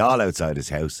night will be all outside his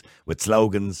house with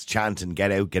slogans, chanting,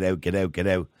 get out, get out, get out, get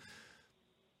out.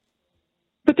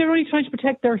 But they're only trying to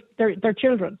protect their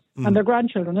children and their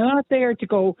grandchildren. They're not there to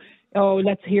go, oh,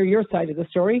 let's hear your side of the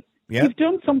story. Yeah. You've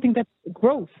done something that's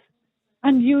gross.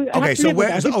 And you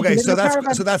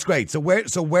so that's great. So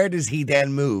where does he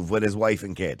then move with his wife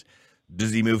and kid?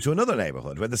 Does he move to another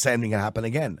neighbourhood where the same thing can happen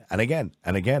again and again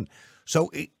and again? So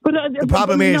the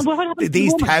problem is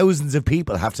these thousands of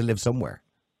people have to live somewhere.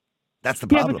 That's the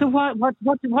problem. Yeah, but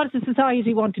so what does the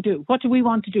society want to do? What do we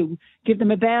want to do? Give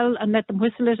them a bell and let them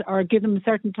whistle it, or give them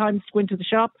certain times to go into the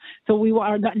shop? So we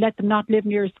let them not live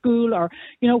near a school, or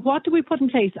what do we put in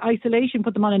place? Isolation,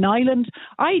 put them on an island?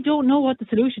 I don't know what the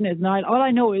solution is, Niall. All I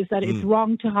know is that it's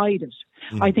wrong to hide it.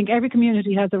 I think every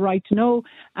community has a right to know,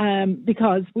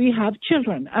 because we have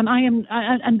children, and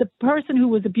and the person who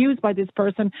was abused by this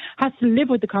person has to live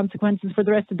with the consequences for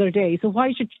the rest of their day. So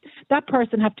why should that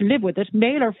person have to live with it,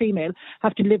 male or female,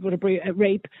 have to live with a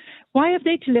rape? Why have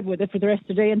they to live with it for the rest of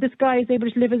the day? And this guy is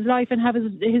able to live his life and have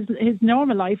his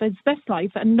normal life, his best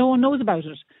life, and no one knows about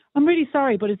it. I'm really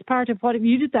sorry, but it's part of what, if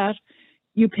you did that,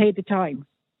 you paid the time.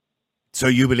 So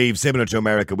you believe, similar to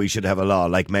America, we should have a law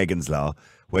like Megan's Law,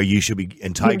 where you should be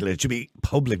entitled, it should be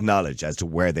public knowledge as to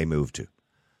where they move to.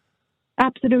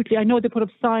 Absolutely. I know they put up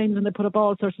signs and they put up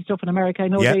all sorts of stuff in America. I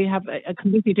know they have a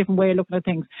completely different way of looking at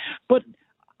things. But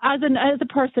as a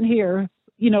person here,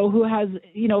 who has,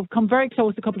 come very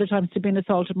close a couple of times to being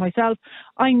assaulted myself,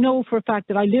 I know for a fact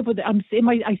that I live with it.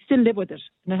 I still live with it.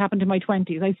 And it happened in my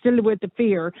 20s. I still live with the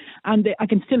fear, and I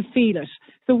can still feel it.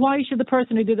 So why should the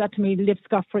person who did that to me live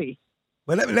scot-free?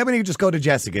 Well, let me just go to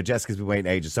Jessica. Jessica's been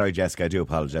waiting ages. Sorry, Jessica, I do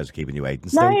apologise for keeping you waiting.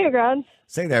 No, you're grand.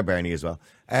 Stay there, Bernie, as well.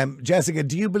 Jessica,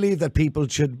 do you believe that people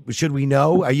should we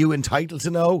know? Are you entitled to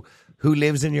know who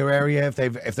lives in your area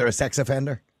if they're a sex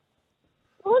offender?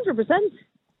 100%.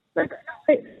 Like,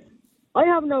 I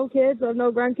have no kids, I have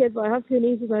no grandkids, but I have two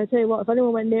nieces, and I tell you what, if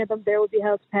anyone went near them, there would be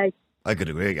hell to pay. I could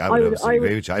agree. I would agree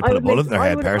with you. I'd put a bullet in their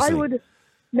head personally.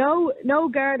 No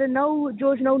guard and no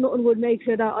judge, no nothing would make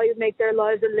sure that I would make their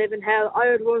lives a living hell.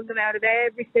 I would run them out of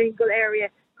every single area,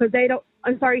 because they don't,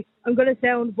 I'm sorry, I'm going to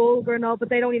sound vulgar and all, but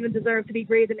they don't even deserve to be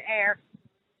breathing air.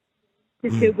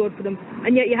 It's too good for them.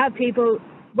 And yet you have people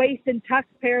wasting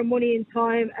taxpayer money and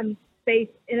time and space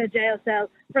in a jail cell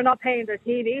for not paying their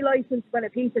TV licence, when a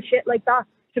piece of shit like that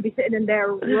should be sitting in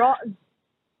there rotten.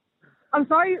 I'm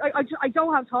sorry, I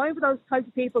don't have time for those types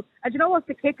of people. And you know what's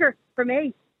the kicker for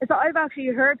me? Is that I've actually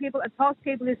heard people and talked to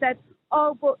people who said,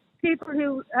 oh, but people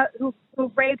who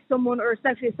rape someone or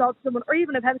sexually assault someone, or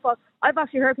even a pedophile, I've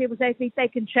actually heard people say to me, they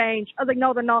can change. I was like,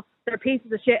 no, they're not. They're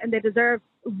pieces of shit and they deserve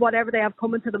whatever they have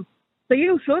coming to them. So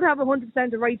you should have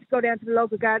 100% the right to go down to the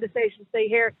local Garda station and say,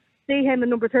 here, see him in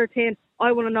number 13.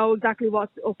 I want to know exactly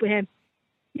what's up with him.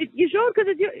 You should,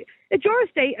 because it's your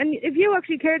estate, and if you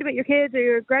actually cared about your kids or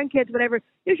your grandkids, whatever,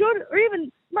 you should, or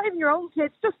even not even your own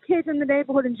kids, just kids in the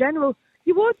neighbourhood in general.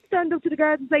 You would stand up to the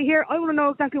guard and say, "Here, I want to know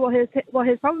exactly what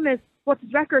his problem is, what's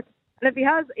his record, and if he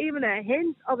has even a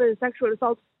hint of a sexual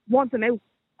assault, want him out.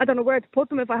 I don't know where to put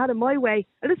them if I had it my way,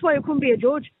 and that's why I couldn't be a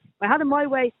judge. If I had it my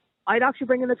way, I'd actually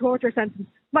bring in a torture sentence,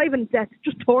 not even death,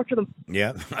 just torture them."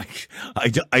 Yeah,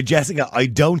 Jessica, I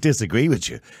don't disagree with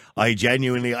you. I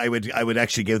genuinely, I would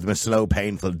actually give them a slow,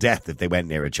 painful death if they went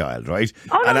near a child, right?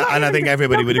 Oh, no, and I think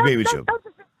everybody would agree with you.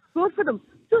 That's good for them.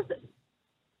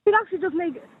 It actually just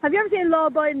make. Have you ever seen Law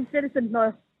Abiding Citizen?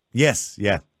 No. Yes,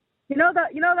 yeah. You know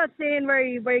that scene where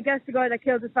he gets the guy that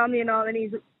killed his family and all, and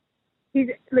he's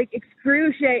like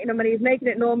excruciating him, and he's making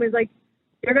it known. He's like,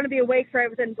 "You're going to be awake for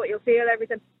everything, but you'll feel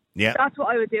everything." Yeah, that's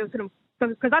what I would do to them,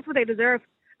 because that's what they deserve.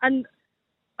 And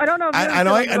I don't know.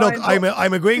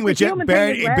 I'm agreeing with you.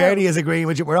 Bernie is agreeing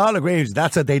with you. We're all agreeing with you.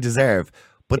 That's what they deserve.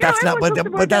 But that's not.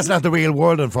 But that's not the real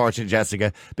world, unfortunately,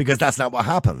 Jessica. Because that's not what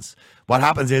happens. What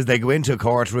happens is they go into a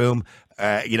courtroom.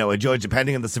 A judge,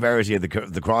 depending on the severity of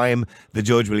the crime, the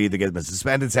judge will either give them a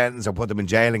suspended sentence or put them in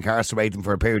jail, incarcerate them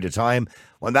for a period of time.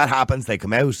 When that happens, they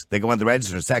come out. They go on the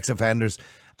register of sex offenders,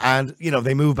 and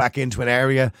they move back into an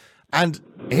area. And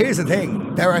here's the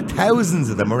thing: there are thousands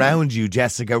of them around you,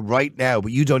 Jessica, right now,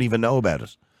 but you don't even know about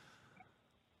it.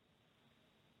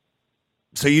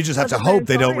 So you just have to hope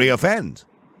they don't reoffend.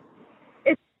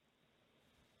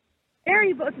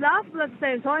 Scary, but it's laughable at the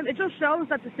same time. It just shows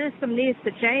that the system needs to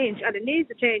change, and it needs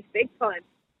to change big time.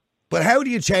 But how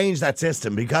do you change that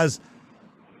system? Because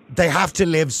they have to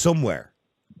live somewhere.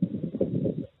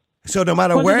 So no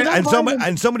matter where,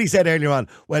 and somebody said earlier on,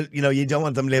 well, you don't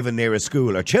want them living near a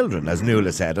school or children, as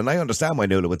Nuala said, and I understand why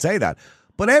Nuala would say that.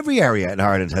 But every area in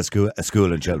Ireland has a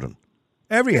school and children.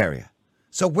 Every area.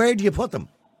 So where do you put them?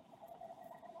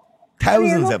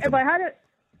 Thousands of them.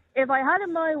 If I had it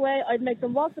my way, I'd make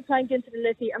them walk the plank into the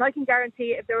Liffey, and I can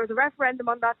guarantee if there was a referendum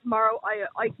on that tomorrow,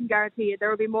 I can guarantee you there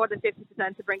will be more than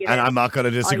 50% to bring it in. And I'm not going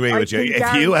to disagree with you.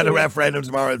 If you had a referendum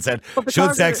tomorrow and said,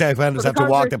 should sex offenders have to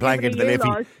walk the plank into the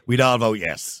Liffey, we'd all vote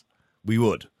yes. We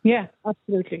would. Yeah,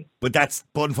 absolutely. But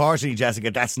unfortunately, Jessica,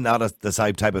 that's not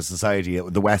the type of society,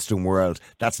 the Western world.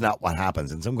 That's not what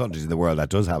happens. In some countries in the world, that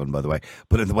does happen, by the way.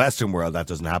 But in the Western world, that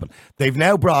doesn't happen. They've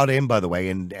now brought in, by the way,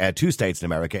 in 2 states in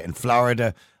America, in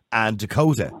Florida and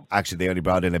Dakota. Actually, they only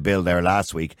brought in a bill there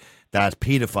last week that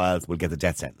paedophiles will get the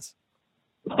death sentence.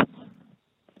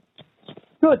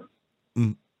 Good.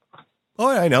 Oh,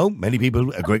 I know. Many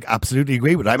people absolutely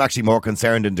agree, but I'm actually more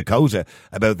concerned in Dakota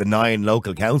about the 9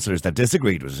 local councillors that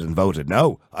disagreed with it and voted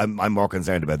no. I'm more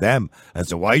concerned about them as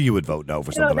to why you would vote no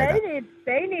for something like that.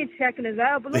 They need checking as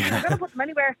well. But look, you're going to put them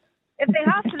anywhere. If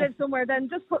they have to live somewhere, then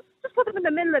just put them in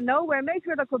the middle of nowhere. Make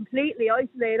sure they're completely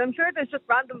isolated. I'm sure there's just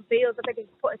random fields that they can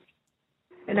put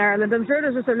in Ireland. I'm sure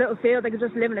there's just a little field they can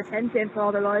just live in a tent in for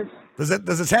all their lives.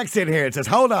 There's a text in here. It says,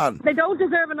 hold on. They don't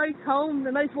deserve a nice home,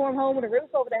 a nice warm home with a roof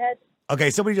over their head. Okay,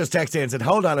 somebody just texted in and said,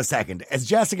 hold on a second. Is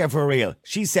Jessica for real?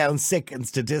 She sounds sick and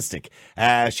sadistic.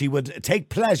 She would take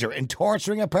pleasure in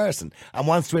torturing a person and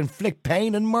wants to inflict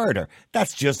pain and murder.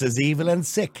 That's just as evil and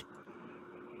sick.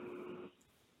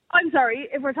 I'm sorry,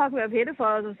 if we're talking about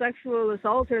pedophiles and sexual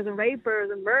assaulters and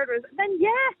rapers and murderers, then yeah,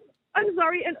 I'm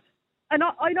sorry. And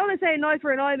I know they say an eye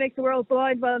for an eye makes the world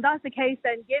blind. Well, if that's the case,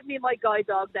 then give me my guide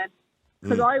dog then.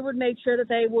 Because I would make sure that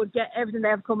they would get everything they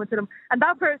have coming to them. And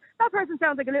that person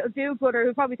sounds like a little do-gooder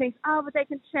who probably thinks, but they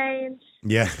can change.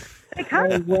 Yeah. They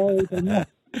can't.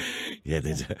 Yeah,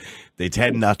 they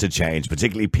tend not to change,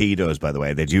 particularly pedos, by the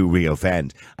way. They do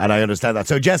reoffend. And I understand that.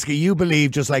 So, Jessica, you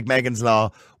believe, just like Megan's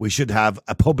Law, we should have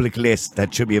a public list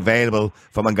that should be available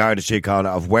from An Garda Síochána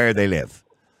of where they live?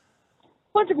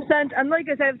 100%. And like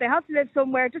I said, if they have to live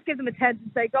somewhere, just give them a tent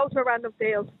and say, go to a random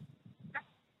field.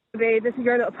 This is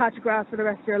your little patch of grass for the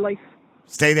rest of your life.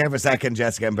 Stay there for a second,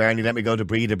 Jessica and Bernie. Let me go to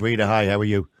Breda. Breda, hi, how are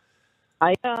you?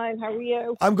 Hi, how are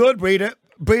you? I'm good, Breda.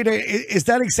 Breda, is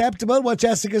that acceptable, what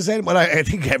Jessica's saying? Well, I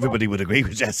think everybody would agree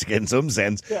with Jessica in some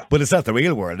sense, but it's not the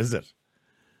real world, is it?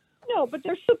 No, but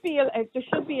there should be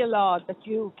a law that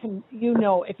you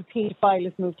if a paedophile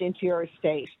has moved into your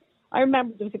estate. I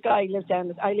remember there was a guy who lived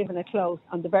I live in a close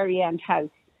on the very end house,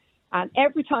 and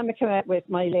every time I came out with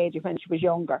my lady when she was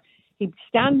younger, he'd be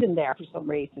standing there for some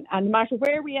reason, and no matter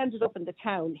where we ended up in the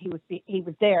town, he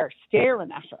was there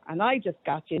staring at her, and I just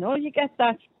got, you get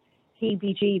that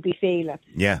heebie-jeebie feeling.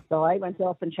 Yeah. So I went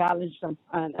up and challenged him,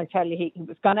 and I tell you, he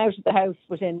was gone out of the house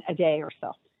within a day or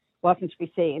so. Wasn't to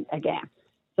be seen again.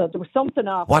 So there was something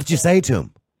off. What did you say to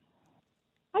him?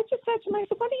 I just said to him, I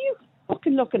said,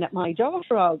 fucking looking at my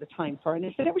daughter all the time for? And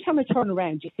I said, every time I turn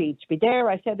around, you see it to be there.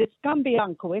 I said, it's gone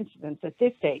beyond coincidence at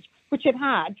this stage, which it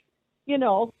had, you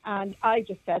know. And I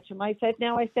just said to him, I said,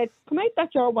 come out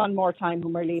that door one more time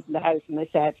when we're leaving the house. And I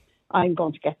said, I'm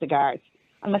going to get the guards.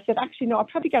 And I said, actually, no, I'll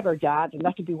probably get her dad, and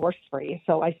that would be worse for you.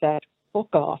 So I said,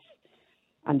 fuck off.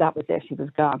 And that was it. He was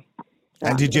gone.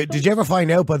 And did you ever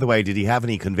find out, by the way, did he have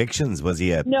any convictions? Was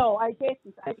he a... No, I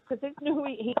didn't. Because I didn't know who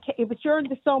it was during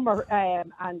the summer,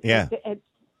 and Yeah.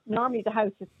 normally the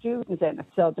house has students in it,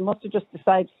 so they must have just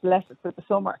decided to let it for the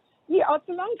summer. Yeah, it's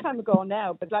a long time ago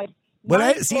now, but like...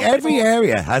 Well, see, every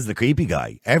area has the creepy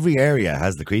guy. Every area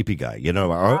has the creepy guy, you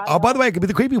know. Or by the way, it could be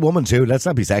the creepy woman too. Let's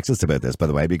not be sexist about this, by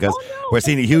the way, because we're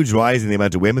seeing a huge rise in the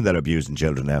amount of women that are abusing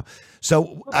children now.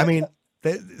 So, I mean...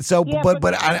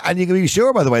 and you can be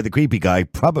sure, by the way, the creepy guy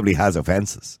probably has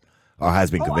offences or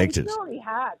has been convicted. I'm sure he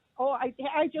has.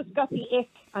 I just got the ick,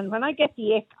 and when I get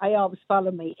the ick, I always follow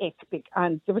my ick.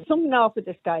 And there was something off with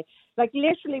this guy. Like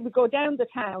literally, we go down the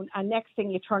town, and next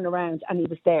thing you turn around, and he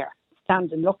was there,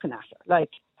 standing looking at her, like,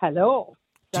 "Hello."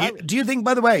 Do you think,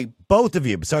 by the way, both of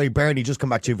you, sorry, Bernie, just come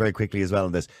back to you very quickly as well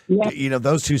on this. Yeah. You know,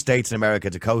 those two states in America,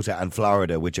 Dakota and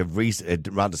Florida, which have Ron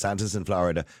DeSantis in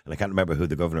Florida, and I can't remember who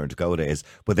the governor of Dakota is,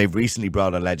 but they've recently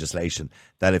brought on legislation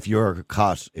that if you're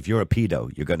caught, if you're a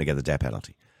pedo, you're going to get the death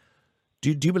penalty. Do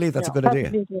you believe that's a good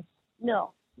idea?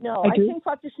 No. I think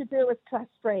what you should do is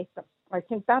castrate them. I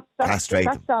think that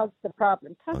solves the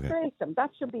problem. Castrate them. That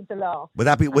should be the law. Would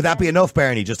that be enough,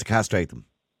 Bernie, just to castrate them?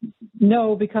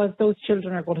 No, because those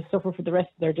children are going to suffer for the rest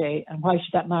of their day. And why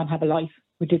should that man have a life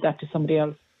who did that to somebody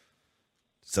else?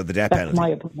 So the death penalty. That's my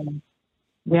opinion.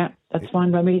 Yeah, that's fine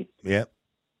by me. Yeah.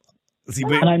 See,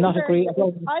 and I'm not agreeing.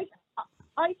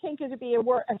 I think it would be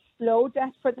a slow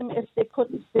death for them if they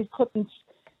couldn't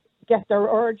get their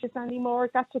urges anymore.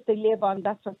 That's what they live on.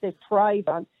 That's what they thrive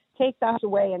on. Take that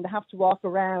away and they have to walk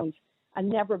around and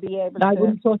never be able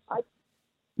to...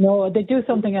 No, they do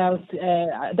something else.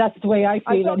 That's the way I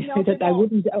feel. I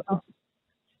wouldn't.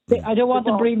 I don't want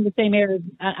them breathing the same air as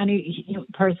any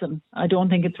person. I don't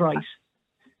think it's right.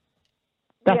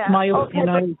 That's my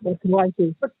opinion. That's what I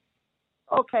do.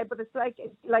 Okay, but it's like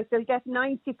they'll get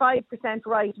 95%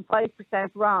 right and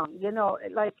 5% wrong. You know,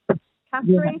 like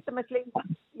castrate them at least.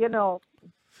 You know.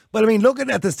 But I mean, looking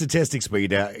at the statistics,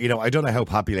 Breda, you know, I don't know how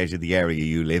populated the area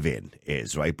you live in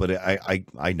is, right? But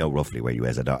I know roughly where you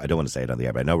is. I don't want to say it on the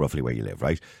air, but I know roughly where you live,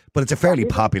 right? But it's a fairly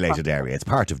populated area. It's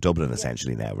part of Dublin,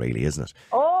 essentially, now, really, isn't it?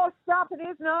 Oh, stop! It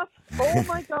is not. Oh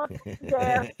my God!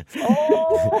 There.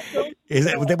 Oh. Is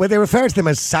it? Well, they refer to them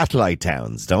as satellite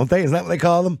towns, don't they? Is that what they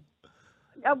call them?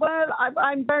 Well,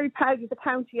 I'm very proud of the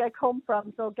county I come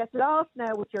from, so get lost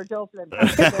now with your Dublin.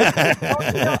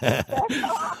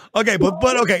 Okay,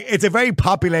 but okay, it's a very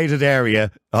populated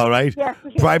area, all right? Yes.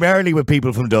 Primarily with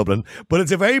people from Dublin, but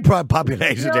it's a very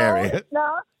populated area.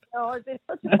 No, it's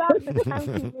such a fabulous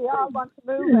county. We all want to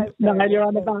move out there. No, you're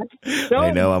on the back.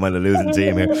 I know, I'm on a losing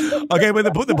team here. Okay, but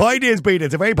the point is, Peter,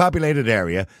 it's a very populated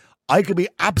area. I could be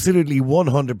absolutely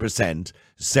 100%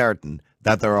 certain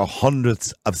that there are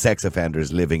hundreds of sex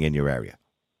offenders living in your area.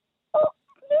 Oh,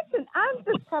 listen, and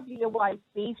there's probably a wife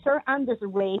beater, and there's a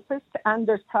rapist, and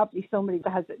there's probably somebody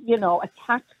that has,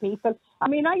 attacked people. I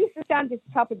mean, I used to stand at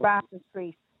the top of Grafton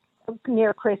Street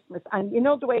near Christmas, and you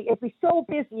know the way, it'd be so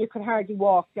busy you could hardly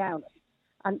walk down it.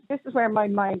 And this is where my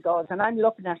mind goes, and I'm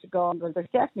looking at it going, well,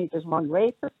 there's one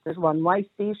rapist, there's one wife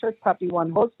beater, probably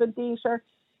one husband beater,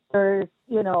 there's,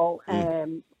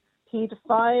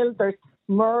 pedophile, there's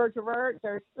murderer,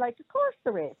 there's of course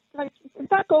there is.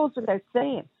 That goes without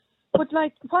saying. But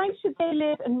why should they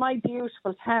live in my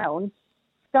beautiful town,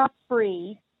 scot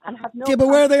free, and have no... Yeah, but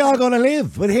where are they all going to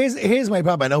live? But here's my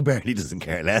problem. I know Bernie doesn't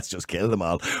care. Let's just kill them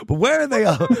all. But where are they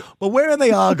all? But where are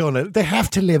they all going to? They have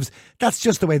to live. That's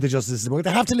just the way the justice system works.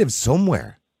 They have to live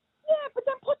somewhere. Yeah, but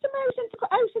then put them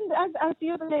as the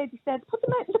other lady said, put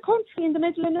them out in the country in the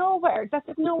middle of nowhere that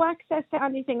there's no access to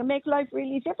anything and make life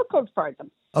really difficult for them.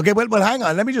 Okay, well, hang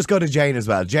on. Let me just go to Jane as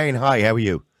well. Jane, hi, how are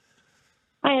you?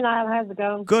 Hi, Niall. How's it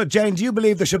going? Good. Jane, do you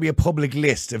believe there should be a public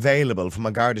list available from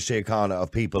a Garda Síochána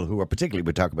of people who are, particularly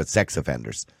we're talking about sex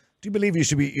offenders? Do you believe you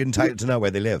should be entitled to know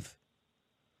where they live?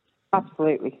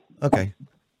 Absolutely. Okay.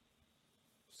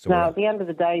 So now, at the end of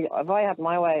the day, if I had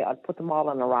my way, I'd put them all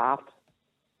on a raft.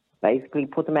 Basically,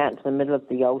 put them out into the middle of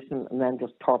the ocean and then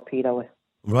just torpedo it.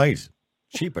 Right.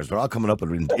 Cheapers, we're all coming up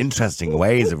with interesting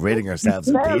ways of ridding ourselves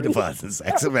of paedophiles and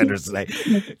sex offenders today.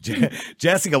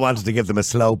 Jessica wanted to give them a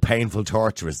slow, painful,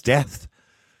 torturous death.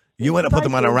 You want to put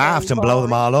them on a raft and blow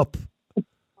them all up.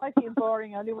 I feel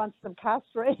boring. I only want them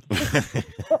castrated.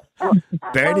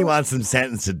 Bernie wants them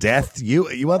sentenced to death.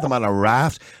 You want them on a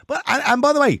raft. But and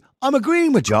by the way, I'm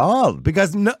agreeing with you all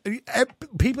because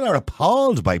people are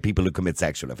appalled by people who commit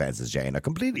sexual offences, Jane. I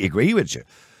completely agree with you.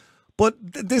 But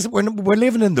we're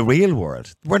living in the real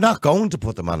world. We're not going to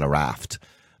put them on a raft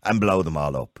and blow them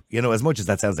all up. You know, as much as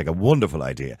that sounds like a wonderful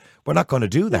idea, we're not going to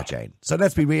do that, Jane. So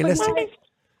let's be realistic.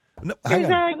 No,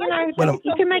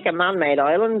 you can make a man-made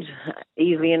island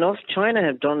easily enough. China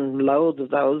have done loads of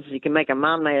those. You can make a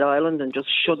man-made island and just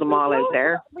shut them all out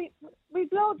there.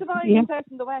 We've loads of islands out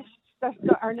in the west that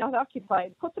are not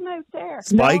occupied. Put them out there.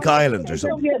 Spike Island or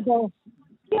something.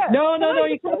 Yeah. No,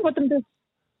 you can't put them there.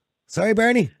 Sorry,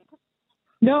 Bernie.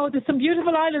 No, there's some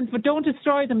beautiful islands, but don't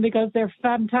destroy them because they're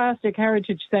fantastic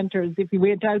heritage centres. If you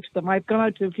went out to them, I've gone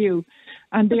out to a few,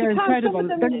 and they are incredible.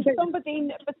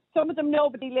 Some of them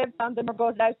nobody lives on them or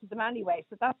goes out to them anyway.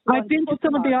 So that's. I've been to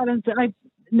some of the islands.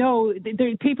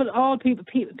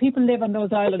 People live on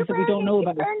those islands that we don't know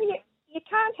about. You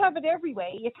can't have it every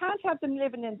way. You can't have them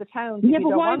living in the towns. Yeah,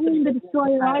 but why do they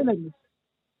destroy our islands?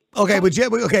 Okay,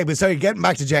 but sorry, getting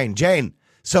back to Jane. Jane,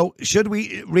 so should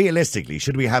we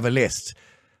have a list?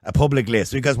 A public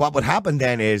list, because what would happen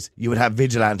then is you would have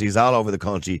vigilantes all over the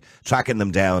country tracking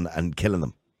them down and killing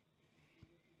them.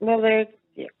 Well, at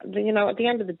the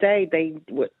end of the day, they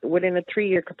within a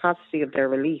 3-year capacity of their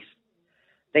release,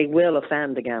 they will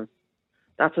offend again.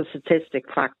 That's a statistic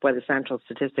tracked by the Central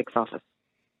Statistics Office.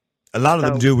 A lot of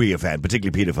them do re-offend,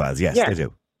 particularly paedophiles. Yes, they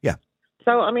do. Yeah.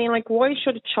 So, I mean, why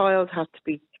should a child have to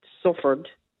be suffered?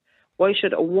 Why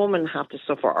should a woman have to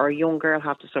suffer or a young girl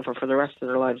have to suffer for the rest of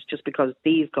their lives just because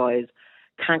these guys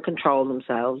can't control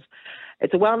themselves?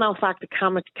 It's a well-known fact that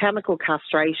chemical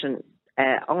castration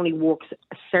only works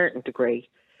a certain degree.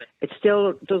 It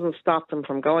still doesn't stop them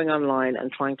from going online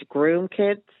and trying to groom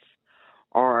kids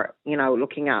or,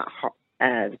 looking at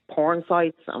porn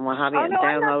sites and what have you and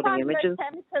downloading images.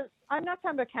 I'm not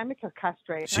talking about chemical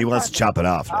castration. She wants to chop it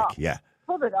off,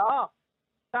 Put it off.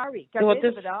 Sorry, this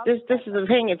is the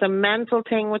thing. It's a mental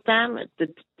thing with them. They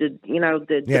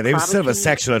still have a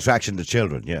sexual attraction to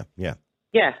children. Yeah.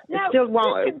 Yeah,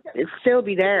 it still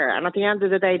be there, and at the end of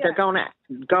the day, they're going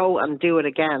to go and do it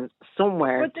again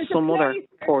somewhere. Some other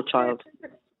poor child.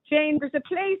 Jane, there's a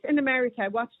place in America. I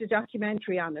watched a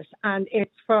documentary on it, and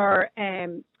it's for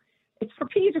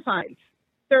paedophiles.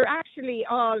 They're actually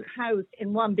all housed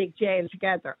in one big jail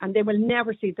together, and they will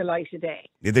never see the light of day.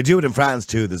 Yeah, they do it in France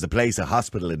too. There's a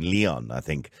hospital in Lyon, I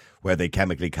think, where they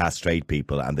chemically castrate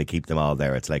people and they keep them all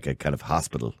there. It's like a kind of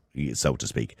hospital, so to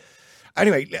speak.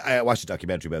 Anyway, I watched a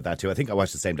documentary about that too. I think I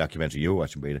watched the same documentary you were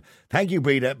watching, Breda. Thank you,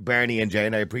 Breda, Bernie and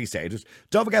Jane. I appreciate it.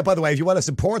 Don't forget, by the way, if you want to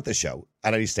support the show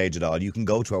at any stage at all, you can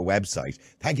go to our website.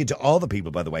 Thank you to all the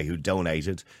people, by the way, who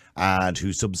donated and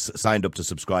who signed up to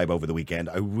subscribe over the weekend.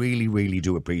 I really, really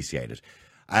do appreciate it.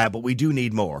 But we do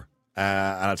need more.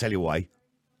 And I'll tell you why.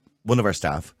 One of our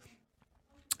staff,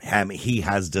 he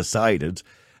has decided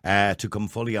to come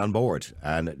fully on board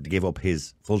and give up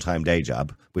his full-time day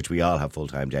job, which we all have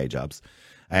full-time day jobs.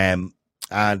 And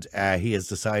he has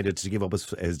decided to give up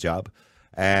his job.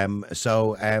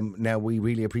 So now we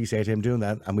really appreciate him doing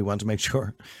that, and we want to make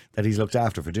sure that he's looked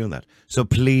after for doing that. So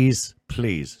please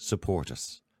support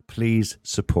us. Please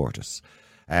support us.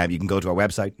 You can go to our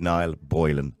website,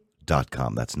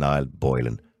 niallboylan.com. That's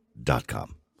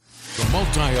niallboylan.com. The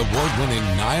multi-award-winning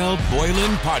Niall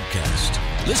Boylan Podcast.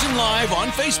 Listen live on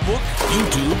Facebook,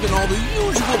 YouTube, and all the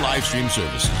usual live stream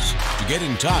services. To get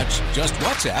in touch, just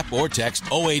WhatsApp or text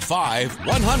 085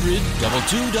 100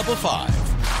 2255.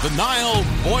 The Niall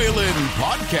Boylan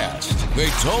Podcast. They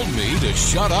told me to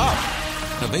shut up.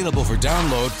 Available for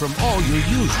download from all your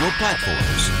usual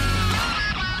platforms.